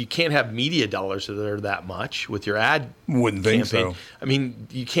like you can't have media dollars that are that much with your ad Wouldn't campaign. Think so. I mean,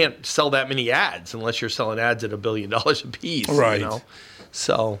 you can't sell that many ads unless you're selling ads at $1 billion a piece. Right.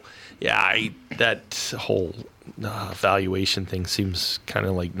 So, that whole valuation thing seems kind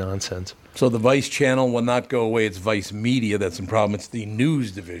of like nonsense. So the Vice channel will not go away. It's Vice Media that's the problem. It's the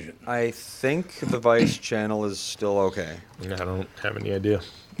news division. I think the Vice channel is still okay. I don't have any idea.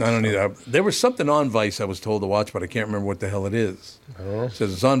 I don't either. There was something on Vice I was told to watch, but I can't remember what the hell it is. It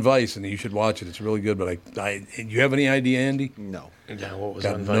says it's on Vice, and you should watch it. It's really good, but do you have any idea, Andy? No. Yeah, what was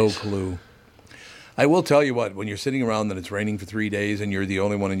Got on no Vice? clue. I will tell you what, when you're sitting around and it's raining for 3 days and you're the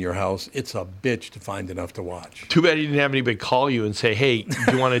only one in your house, it's a bitch to find enough to watch. Too bad you didn't have anybody call you and say, hey,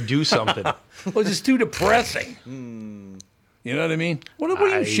 do you want to do something? Well, it's just too depressing. You know what I mean? What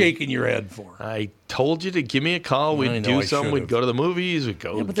are you shaking your head for? I told you to give me a call. We'd do something. We'd go to the movies. We'd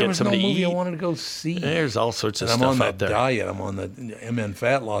go but there get was no something to movie eat. I wanted to go see. There's all sorts of And stuff I'm on out that there. diet. I'm on the MN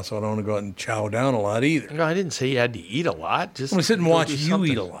fat loss, so I don't want to go out and chow down a lot either. No, I didn't say you had to eat a lot. Just I'm gonna sit and go watch do you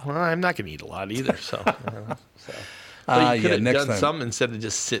something. eat a lot. Well, I'm not going to eat a lot either. So, But you could have next done time. something instead of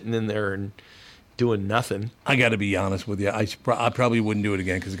just sitting in there and doing nothing. I got to be honest with you. I probably wouldn't do it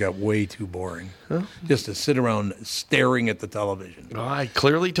again because it got way too boring. Just to sit around staring at the television. Well, I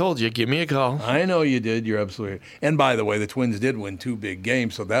clearly told you, give me a call. I know you did. You're absolutely right. And by the way, the Twins did win 2 big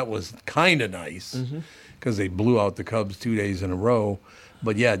games, so that was kind of nice because they blew out the Cubs 2 days in a row.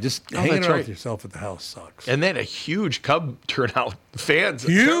 But yeah, just hanging that's around right. with yourself at the house sucks. And they had a huge Cub turnout. Fans.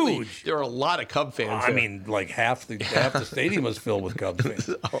 Huge! Apparently, there were a lot of Cub fans I there. mean, like half the stadium was filled with Cubs fans.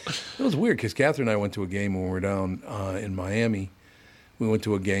 It was weird because Catherine and I went to a game when we were down in Miami. We went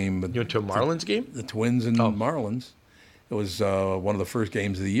to a game. You went to a Marlins game? The Twins and Marlins. It was one of the first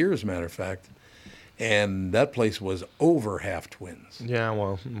games of the year, as a matter of fact. And that place was over half Twins. Yeah,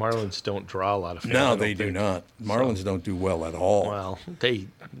 well, Marlins don't draw a lot of fans. No, I they don't do think. not. Marlins don't do well at all. Well,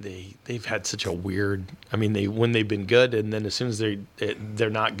 they've had such a weird. I mean, when they've been good, and then as soon as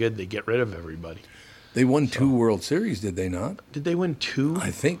they're not good, they get rid of everybody. They won 2 World Series, did they not? Did they win 2? I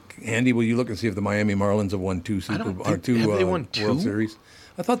think. Andy, will you look and see if the Miami Marlins have won 2 have they won 2? World Series?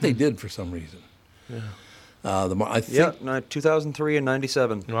 I thought they did for some reason. Yeah. I think 2003 and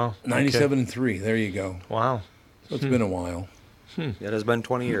 97. Well, 97 and 3. There you go. Wow. So it's been a while. It has been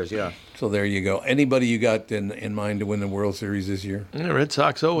 20 years, yeah. So there you go. Anybody you got in mind to win the World Series this year? The Red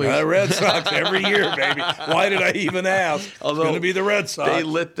Sox always. Red Sox every year, baby. Why did I even ask? It's going to be the Red Sox. They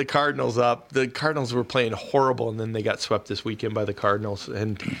lit the Cardinals up. The Cardinals were playing horrible, and then they got swept this weekend by the Cardinals,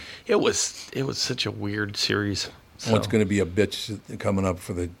 and it was such a weird series. So. What's going to be a bitch coming up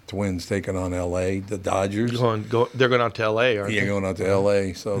for the Twins taking on L.A., the Dodgers? They're going out to L.A., aren't they? Yeah, going out to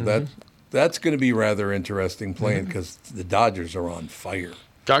L.A. So that's going to be rather interesting playing because the Dodgers are on fire.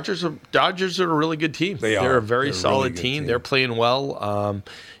 Dodgers are a really good team. They are. They're a very They're a solid really good team. They're playing well.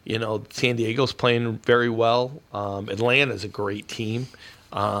 San Diego's playing very well. Atlanta's a great team.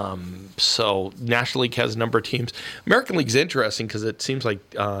 So National League has a number of teams. American League's interesting because it seems like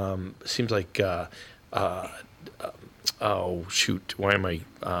oh shoot, why am I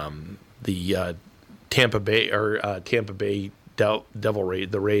the Tampa Bay Devil Rays,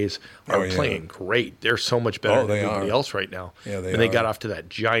 the Rays are playing great. They're so much better than everybody else right now. Yeah, they and they got off to that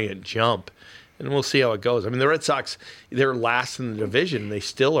giant jump. And we'll see how it goes. I mean, the Red Sox, they're last in the division. They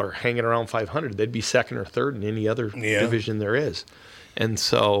still are hanging around 500. They'd be second or third in any other division there is. And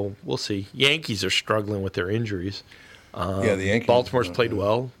so we'll see. Yankees are struggling with their injuries. The Yankees. Baltimore's played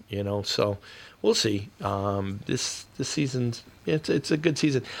well, so we'll see. This season's it's a good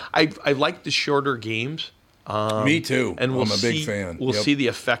season. I like the shorter games. Me too. And I'm a big fan. We'll see the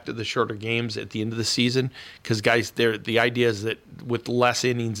effect of the shorter games at the end of the season because, guys, the idea is that with less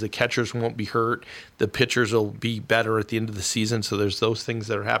innings, the catchers won't be hurt. The pitchers will be better at the end of the season. So there's those things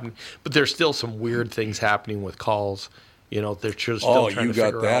that are happening. But there's still some weird things happening with calls. They're just still trying to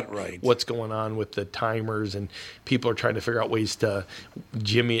figure out what's going on with the timers, and people are trying to figure out ways to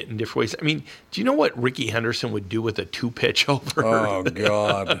jimmy it in different ways. I mean, do you know what Ricky Henderson would do with a 2-pitch over? Oh,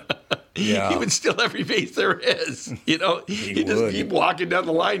 God. Yeah. He would steal every base there is. He'd just keep walking down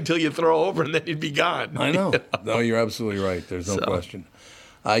the line until you throw over, and then he'd be gone. I know. No, you're absolutely right. There's no question.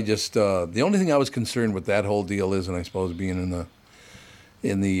 I just the only thing I was concerned with that whole deal is, and I suppose being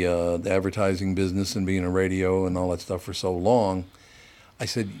in the advertising business and being a radio and all that stuff for so long, I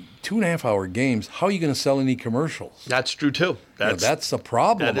said 2.5-hour games. How are you going to sell any commercials? That's true too. That's a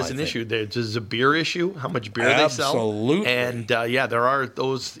problem. That is an issue. There's a beer issue. How much beer Absolutely. they sell? Absolutely. And there are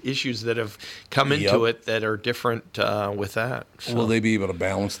those issues that have come into it that are different with that. So. Will they be able to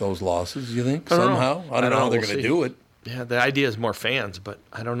balance those losses? Do you think I don't somehow? know. I don't know how they're going to do it. Yeah, the idea is more fans, but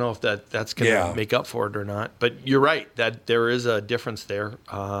I don't know if that's going to make up for it or not. But you're right that there is a difference there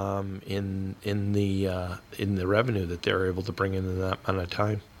in the revenue that they're able to bring in that amount of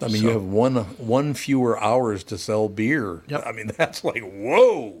time. I mean, you have one fewer hours to sell beer. Yep. I mean, that's like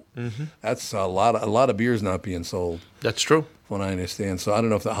whoa. Mm-hmm. That's a lot of beers not being sold. That's true. From what I understand. So I don't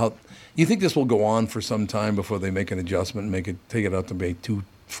know how you think this will go on for some time before they make an adjustment and take it up to be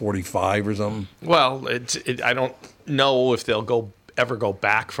 $2.45 or something. Well, I don't know if they'll ever go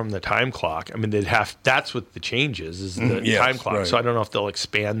back from the time clock. I mean, that's what the change is the time clock. Right. So I don't know if they'll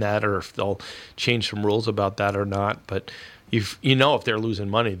expand that or if they'll change some rules about that or not. But if they're losing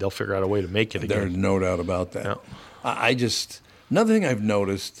money, they'll figure out a way to make it again. There's no doubt about that. Yeah. Another thing I've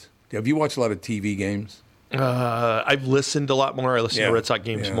noticed, have you watched a lot of TV games? I've listened a lot more. I listen to Red Sox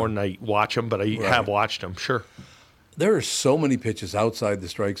games more than I watch them, but I have watched them, sure. There are so many pitches outside the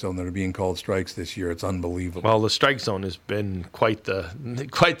strike zone that are being called strikes this year. It's unbelievable. Well, the strike zone has been quite the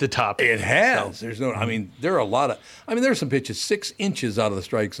topic. It has. So. There are a lot of. There are some pitches 6 inches out of the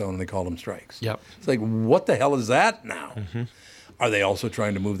strike zone, and they call them strikes. Yep. It's like, what the hell is that now? Mm-hmm. Are they also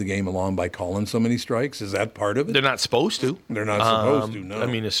trying to move the game along by calling so many strikes? Is that part of it? They're not supposed to. They're not supposed to, no. I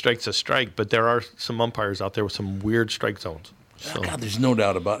mean, a strike's a strike, but there are some umpires out there with some weird strike zones. So. God, there's no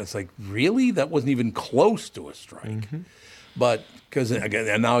doubt about it. It's like, really? That wasn't even close to a strike. Mm-hmm. But because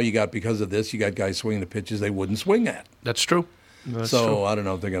now because of this, you got guys swinging the pitches they wouldn't swing at. That's true. That's true. I don't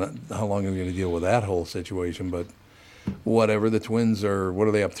know if how long they're going to deal with that whole situation, but whatever. The Twins what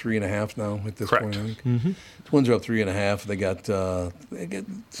are they up 3.5 now at this Correct. point? I think. Mm-hmm. Twins are up 3.5. They get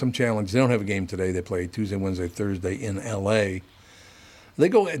some challenge. They don't have a game today. They play Tuesday, Wednesday, Thursday in L.A. They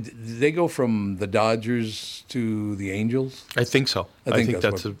go from the Dodgers to the Angels. I think so. I think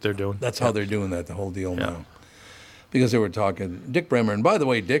that's what they're doing. That's how they're doing that. The whole deal now. Because they were talking Dick Bremer, and by the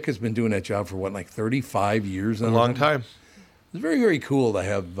way, Dick has been doing that job for 35 years now. A long time. It's very, very cool to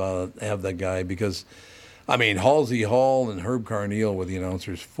have that guy because, I mean, Halsey Hall and Herb Carneal were the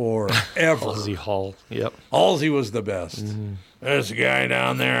announcers forever. Halsey Hall, yep. Halsey was the best. Mm-hmm. There's a guy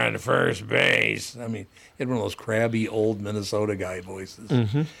down there on the first base. I mean, he had one of those crabby old Minnesota guy voices,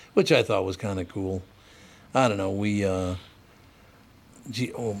 which I thought was kind of cool. I don't know.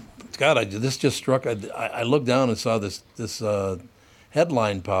 This just struck. I looked down and saw this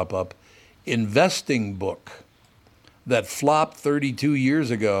headline pop up: investing book that flopped 32 years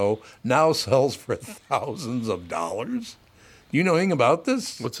ago now sells for thousands of dollars. Do you know anything about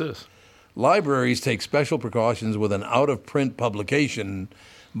this? What's this? Libraries take special precautions with an out-of-print publication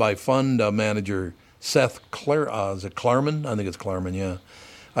by fund manager Seth is it Klarman? I think it's Klarman, yeah.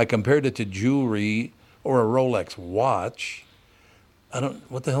 I compared it to jewelry or a Rolex watch.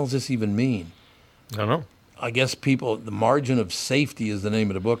 What the hell does this even mean? I don't know. I guess the margin of safety is the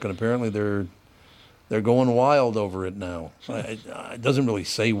name of the book, and apparently they're going wild over it now. It doesn't really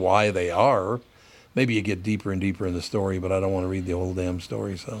say why they are. Maybe you get deeper and deeper in the story, but I don't want to read the whole damn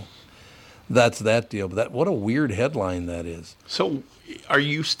story, so that's that deal. But what a weird headline that is. So are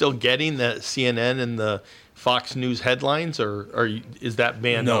you still getting the CNN and the Fox News headlines, or is that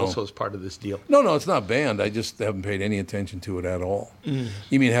banned also as part of this deal? No, it's not banned. I just haven't paid any attention to it at all.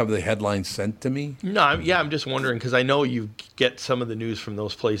 You mean have the headlines sent to me? No, I'm just wondering because I know you get some of the news from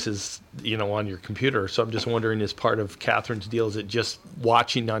those places, on your computer. So I'm just wondering, as part of Catherine's deal, is it just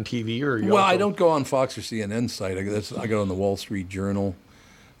watching on TV, or I don't go on Fox or CNN site. I go on the Wall Street Journal.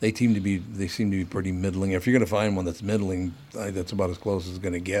 They seem to be pretty middling. If you're going to find one that's middling, that's about as close as it's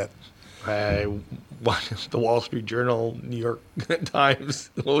going to get. The Wall Street Journal, New York Times.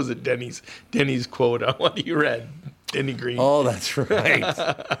 What was it? Denny's quote on what you read. Denny Green. Oh, that's right.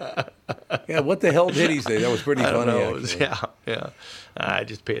 Yeah, what the hell did he say? That was pretty funny. Yeah. I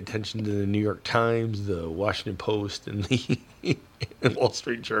just pay attention to the New York Times, the Washington Post, and the Wall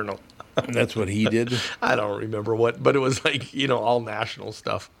Street Journal. That's what he did? I don't remember but it was like, all national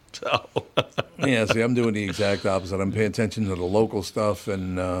stuff. So. Yeah, see, I'm doing the exact opposite. I'm paying attention to the local stuff,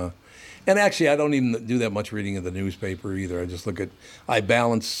 and actually, I don't even do that much reading of the newspaper either. I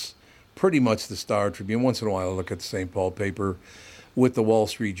balance pretty much the Star Tribune. Once in a while, I look at the St. Paul paper with the Wall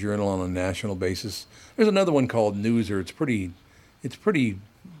Street Journal on a national basis. There's another one called Newser. It's pretty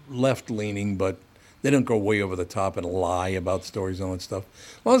left-leaning, but they don't go way over the top and lie about stories and all that stuff.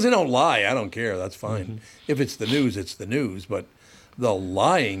 As long as they don't lie, I don't care. That's fine. Mm-hmm. If it's the news, it's the news. But the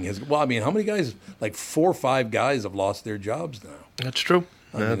lying how many guys, like 4 or 5 guys have lost their jobs now? That's true.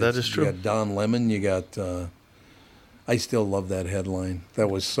 That is true. You got Don Lemon. You got. I still love that headline. That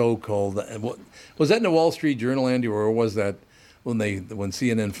was so cold. Was that in the Wall Street Journal, Andy, or was that when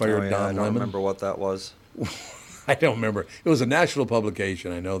CNN fired Don Lemon? I don't remember what that was. I don't remember. It was a national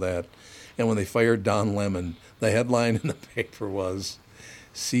publication. I know that. And when they fired Don Lemon, the headline in the paper was,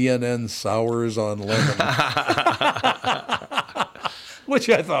 CNN sours on Lemon. Which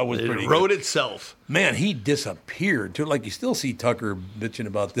I thought was pretty good. It wrote itself. Man, he disappeared. Like, you still see Tucker bitching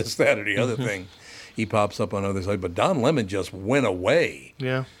about this, that, or the other thing. He pops up on other side. But Don Lemon just went away.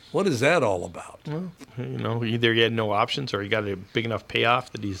 Yeah. What is that all about? Well, either he had no options or he got a big enough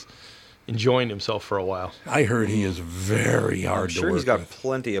payoff that he's enjoying himself for a while. I heard he is very hard to work with. I'm sure he's got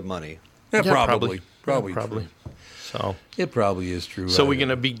plenty of money. Yeah, probably. So it probably is true. So we're going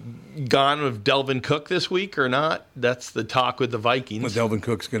to be gone with Delvin Cook this week or not? That's the talk with the Vikings. Well, Delvin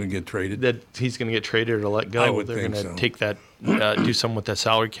Cook's going to get traded. That he's going to get traded or let go. I would They're think going to so. take that, do something with that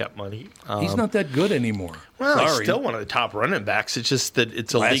salary cap money. He's not that good anymore. Well, Sorry. he's still one of the top running backs. It's just that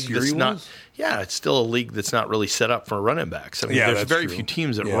it's a Last league year that's he not. was? Yeah, it's still a league that's not really set up for running backs. I mean, Yeah, there's that's very true. few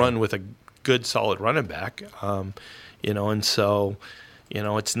teams that Yeah. run with a good, solid running back. And so.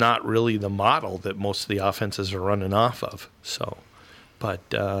 It's not really the model that most of the offenses are running off of. So, but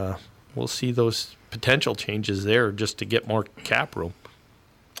we'll see those potential changes there just to get more cap room.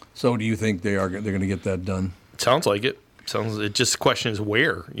 So, do you think they're going to get that done? Sounds like it. Sounds. It just the question is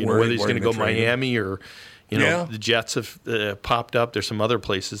where. Where Whether he's going to go trade him. Miami or. The Jets have popped up. There's some other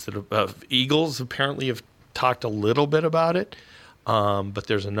places that Eagles apparently have talked a little bit about it, but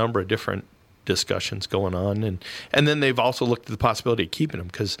there's a number of different discussions going on, and then they've also looked at the possibility of keeping him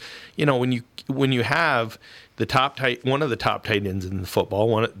because when you have one of the top tight ends in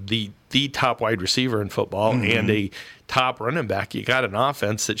football, the top wide receiver in football, and a top running back, you got an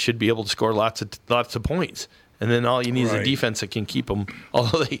offense that should be able to score lots of points. And then all you need is a defense that can keep them.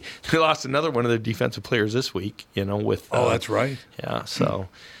 Although they lost another one of their defensive players this week, with that's right. Yeah, so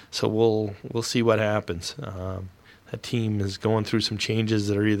we'll see what happens. That team is going through some changes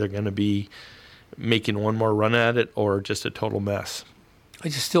that are either going to be making one more run at it or just a total mess. I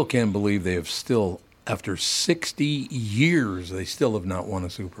just still can't believe they have still, after 60 years, they still have not won a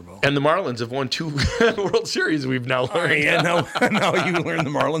Super Bowl. And the Marlins have won 2 World Series, we've now learned. Now you learned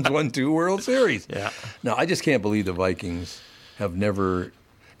the Marlins won 2 World Series. Yeah. No, I just can't believe the Vikings have never,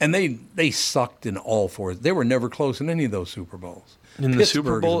 and they sucked in all 4. They were never close in any of those Super Bowls. In the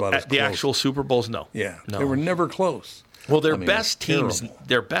Super Bowl, the actual Super Bowls, no. Yeah, no. They were never close. Well, their best teams,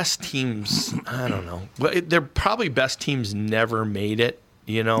 I don't know. Well, their probably best teams never made it.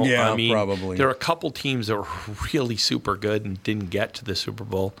 Yeah, I mean, probably. There are a couple teams that were really super good and didn't get to the Super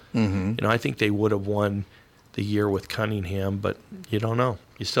Bowl. Mm-hmm. I think they would have won the year with Cunningham, but you don't know.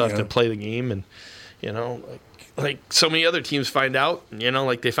 You still have to play the game, and like so many other teams find out.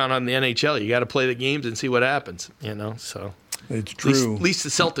 Like they found out in the NHL, you got to play the games and see what happens. So it's true. At least the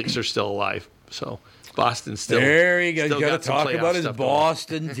Celtics are still alive. So. Boston still. There you go. You got to talk about his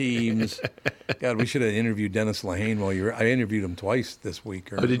Boston teams. God, we should have interviewed Dennis Lehane while you were. I interviewed him twice this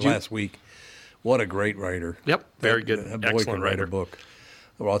week or last week. What a great writer. Yep, very good. That boy Excellent can write writer. a book.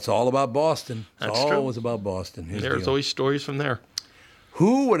 Well, it's all about Boston. That's it's true. always about Boston. There's always stories from there.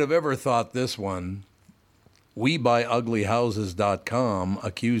 Who would have ever thought this one? WeBuyUglyHouses.com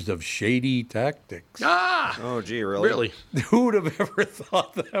accused of shady tactics. Oh, gee, really? Really? Who would have ever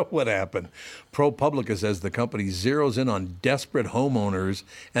thought that would happen? ProPublica says the company zeroes in on desperate homeowners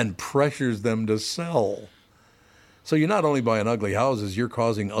and pressures them to sell. So you're not only buying ugly houses, you're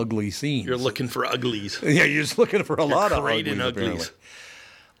causing ugly scenes. You're looking for uglies. Yeah, you're just looking for a lot of creating uglies.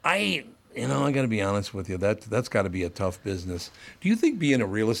 I got to be honest with you. That's got to be a tough business. Do you think being a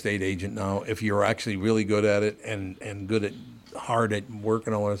real estate agent now, if you're actually really good at it and hard at work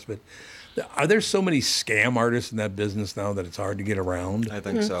and all that stuff, are there so many scam artists in that business now that it's hard to get around? I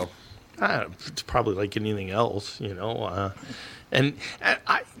think so. It's probably like anything else, and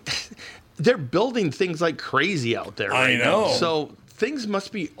they're building things like crazy out there. Right I know. Now. So things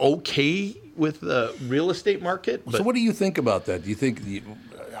must be okay with the real estate market. So what do you think about that? Do you think?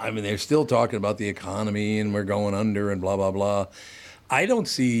 They're still talking about the economy and we're going under and blah, blah, blah. I don't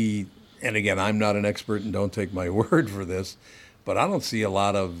see, and again, I'm not an expert and don't take my word for this, but I don't see a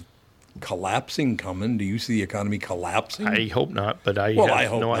lot of collapsing coming. Do you see the economy collapsing? I hope not, but I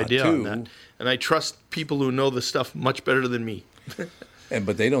have no idea on that. And I trust people who know the stuff much better than me.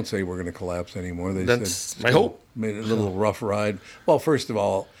 But they don't say we're going to collapse anymore. That's said, my hope. Made it a little rough ride. Well, first of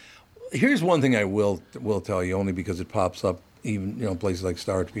all, here's one thing I will tell you, only because it pops up even places like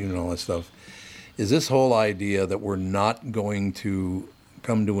Star Tribune and all that stuff, is this whole idea that we're not going to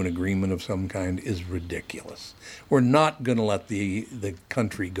come to an agreement of some kind is ridiculous. We're not going to let the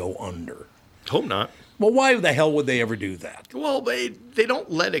country go under. Hope not. Well, why the hell would they ever do that? Well, they don't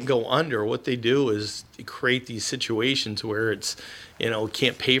let it go under. What they do is create these situations where it's,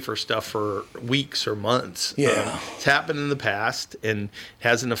 can't pay for stuff for weeks or months. Yeah. It's happened in the past and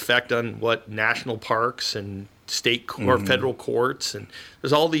has an effect on what national parks and state or federal courts, and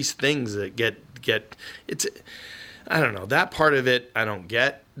there's all these things that get it's. I don't know. That part of it I don't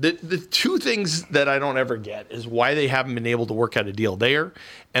get. The two things that I don't ever get is why they haven't been able to work out a deal there,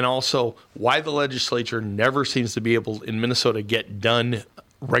 and also why the legislature never seems to be able in Minnesota get done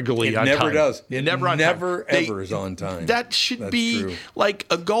regularly on time. It never does. It never ever is on time. That should That's be true. like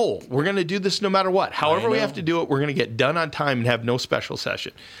a goal. We're going to do this no matter what. However we have to do it, we're going to get done on time and have no special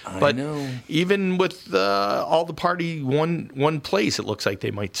session. But even with all the party one place, it looks like they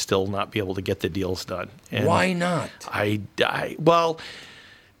might still not be able to get the deals done. And why not? Well,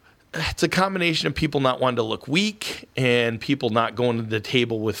 it's a combination of people not wanting to look weak and people not going to the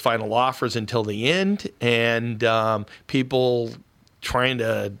table with final offers until the end, and people trying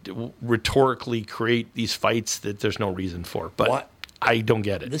to rhetorically create these fights that there's no reason for. But I don't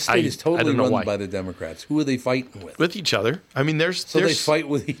get it. This state is I totally don't know run why. by the Democrats. Who are they fighting with? With each other. I mean, They fight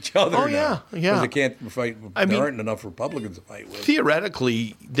with each other. Oh, now, yeah, yeah. Because they can't fight. I mean, there aren't enough Republicans to fight with.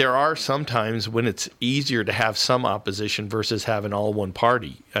 Theoretically, there are some times when it's easier to have some opposition versus having all one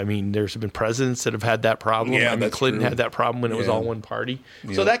party. I mean, there's been presidents that have had that problem. Yeah, I mean, that's Clinton true. had that problem when it was Yeah. all one party.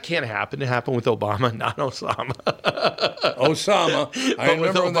 Yeah. So that can't happen. It happened with Obama, not Osama. Osama. I But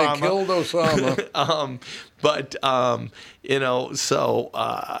with remember when Obama. they killed Osama.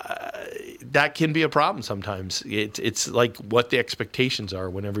 That can be a problem sometimes. It's like what the expectations are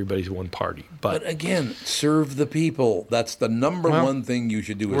when everybody's one party. But again, serve the people. That's the number Well, one thing you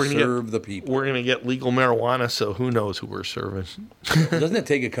should do we're is gonna serve the people. We're going to get legal marijuana, so who knows who we're serving. Doesn't it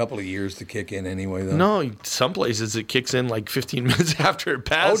take a couple of years to kick in anyway, though? No, some places it kicks in like 15 minutes after it Oh,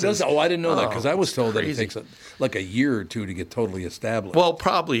 passes. does it? Oh, I didn't know that because I was it's told that it crazy. takes like a year or two to get totally established. Well,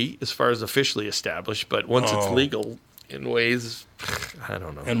 probably as far as officially established, but once it's Oh. legal in ways, I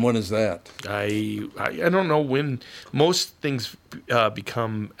don't know. And when is that? I don't know when most things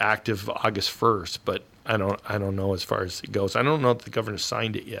become active August 1st, but I don't know as far as it goes. I don't know if the governor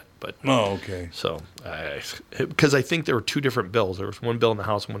signed it yet, but Oh, okay. so because I think there were two different bills. There was one bill in the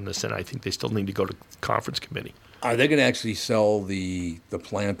House, one in the Senate. I think they still need to go to conference committee. Are they going to actually sell the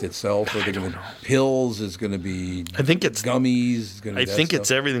plant itself? Or are they going to pills? Is going to be I think it's gummies? Is gonna be I that think stuff?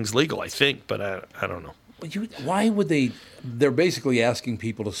 it's everything's legal. I think, but I don't know. Why would they? They're basically asking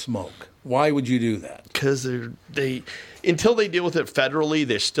people to smoke. Why would you do that? Because they until they deal with it federally,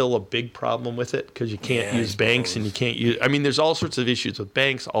 there's still a big problem with it because you can't Yeah, I use banks and you can't use. I mean, there's all sorts of issues with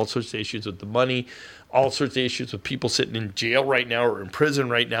banks, all sorts of issues with the money, all sorts of issues with people sitting in jail right now or in prison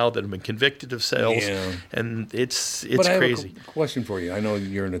right now that have been convicted of sales, Yeah. and it's But I have crazy. a question for you. I know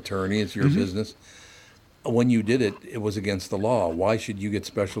you're an attorney. It's Mm-hmm. your business. When you did it, it was against the law. Why should you get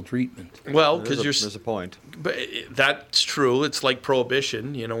special treatment? Well, because There's a point. But that's true. It's like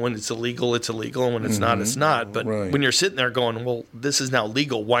prohibition. You know, when it's illegal, it's illegal, and when it's not, it's not. But Right. when you're sitting there going, well, this is now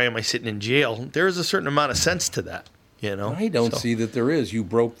legal. Why am I sitting in jail? There is a certain amount of sense to that, you know? I don't So- see that there is. You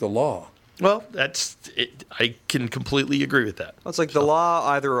broke the law. Well, that's it. I can completely agree with that. It's like the law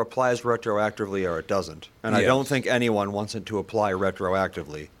either applies retroactively or it doesn't. And I Yes. don't think anyone wants it to apply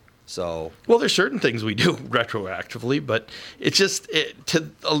retroactively. So Well, there's certain things we do retroactively, but it's just to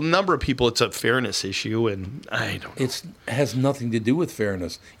a number of people, it's a fairness issue, and I don't know. It has nothing to do with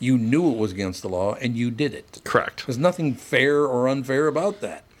fairness. You knew it was against the law, and you did it. Correct. There's nothing fair or unfair about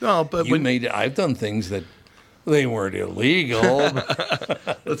that. No, but You made it. I've done things that they weren't illegal.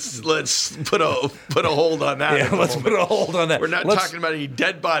 let's put a hold on that. Yeah, at the let's moment. put a hold on that. We're not Let's- talking about any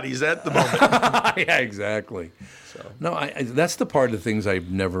dead bodies at the moment. Yeah, exactly. No, that's the part of things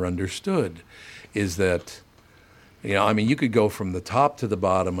I've never understood, is that, I mean, you could go from the top to the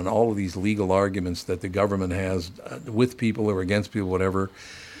bottom and all of these legal arguments that the government has with people or against people, whatever.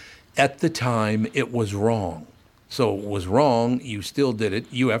 At the time, it was wrong. So it was wrong. You still did it.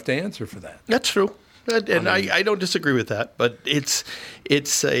 You have to answer for that. That's true. And I don't disagree with that, but it's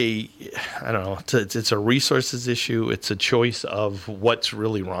a I don't know, it's a resources issue. It's a choice of what's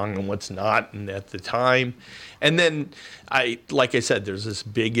really wrong and what's not, and at the time, and then like I said, there's this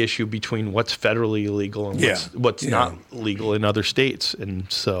big issue between what's federally illegal and what's not legal in other states,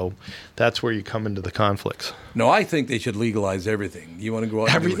 and so that's where you come into the conflicts. No, I think they should legalize everything. You want to go out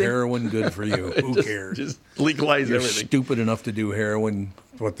and do Everything? heroin? Good for you. Who cares? Just legalize You're everything. stupid enough to do heroin.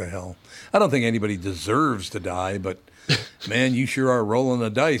 What the hell? I don't think anybody deserves to die, but man, you sure are rolling the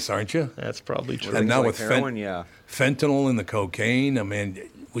dice, aren't you? That's probably true. And things now like with heroin, yeah. fentanyl and the cocaine, I mean,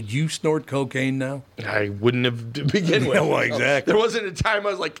 would you snort cocaine now? I wouldn't have to begin with. Yeah, well, exactly. There wasn't a time I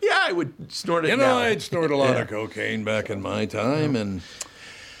was like, yeah, I would snort it now. I'd snort a lot of cocaine back in my time, and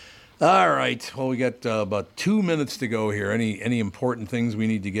all right. Well, we got about 2 minutes to go here. Any important things we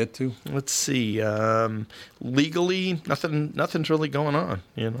need to get to? Let's see. Legally, nothing's really going on.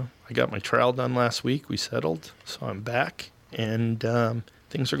 I got my trial done last week. We settled, so I'm back, and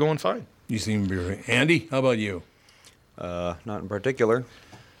things are going fine. You seem to be Andy. How about you? Not in particular.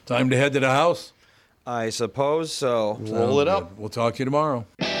 Time to head to the house. I suppose so. Roll it up. We'll talk to you tomorrow.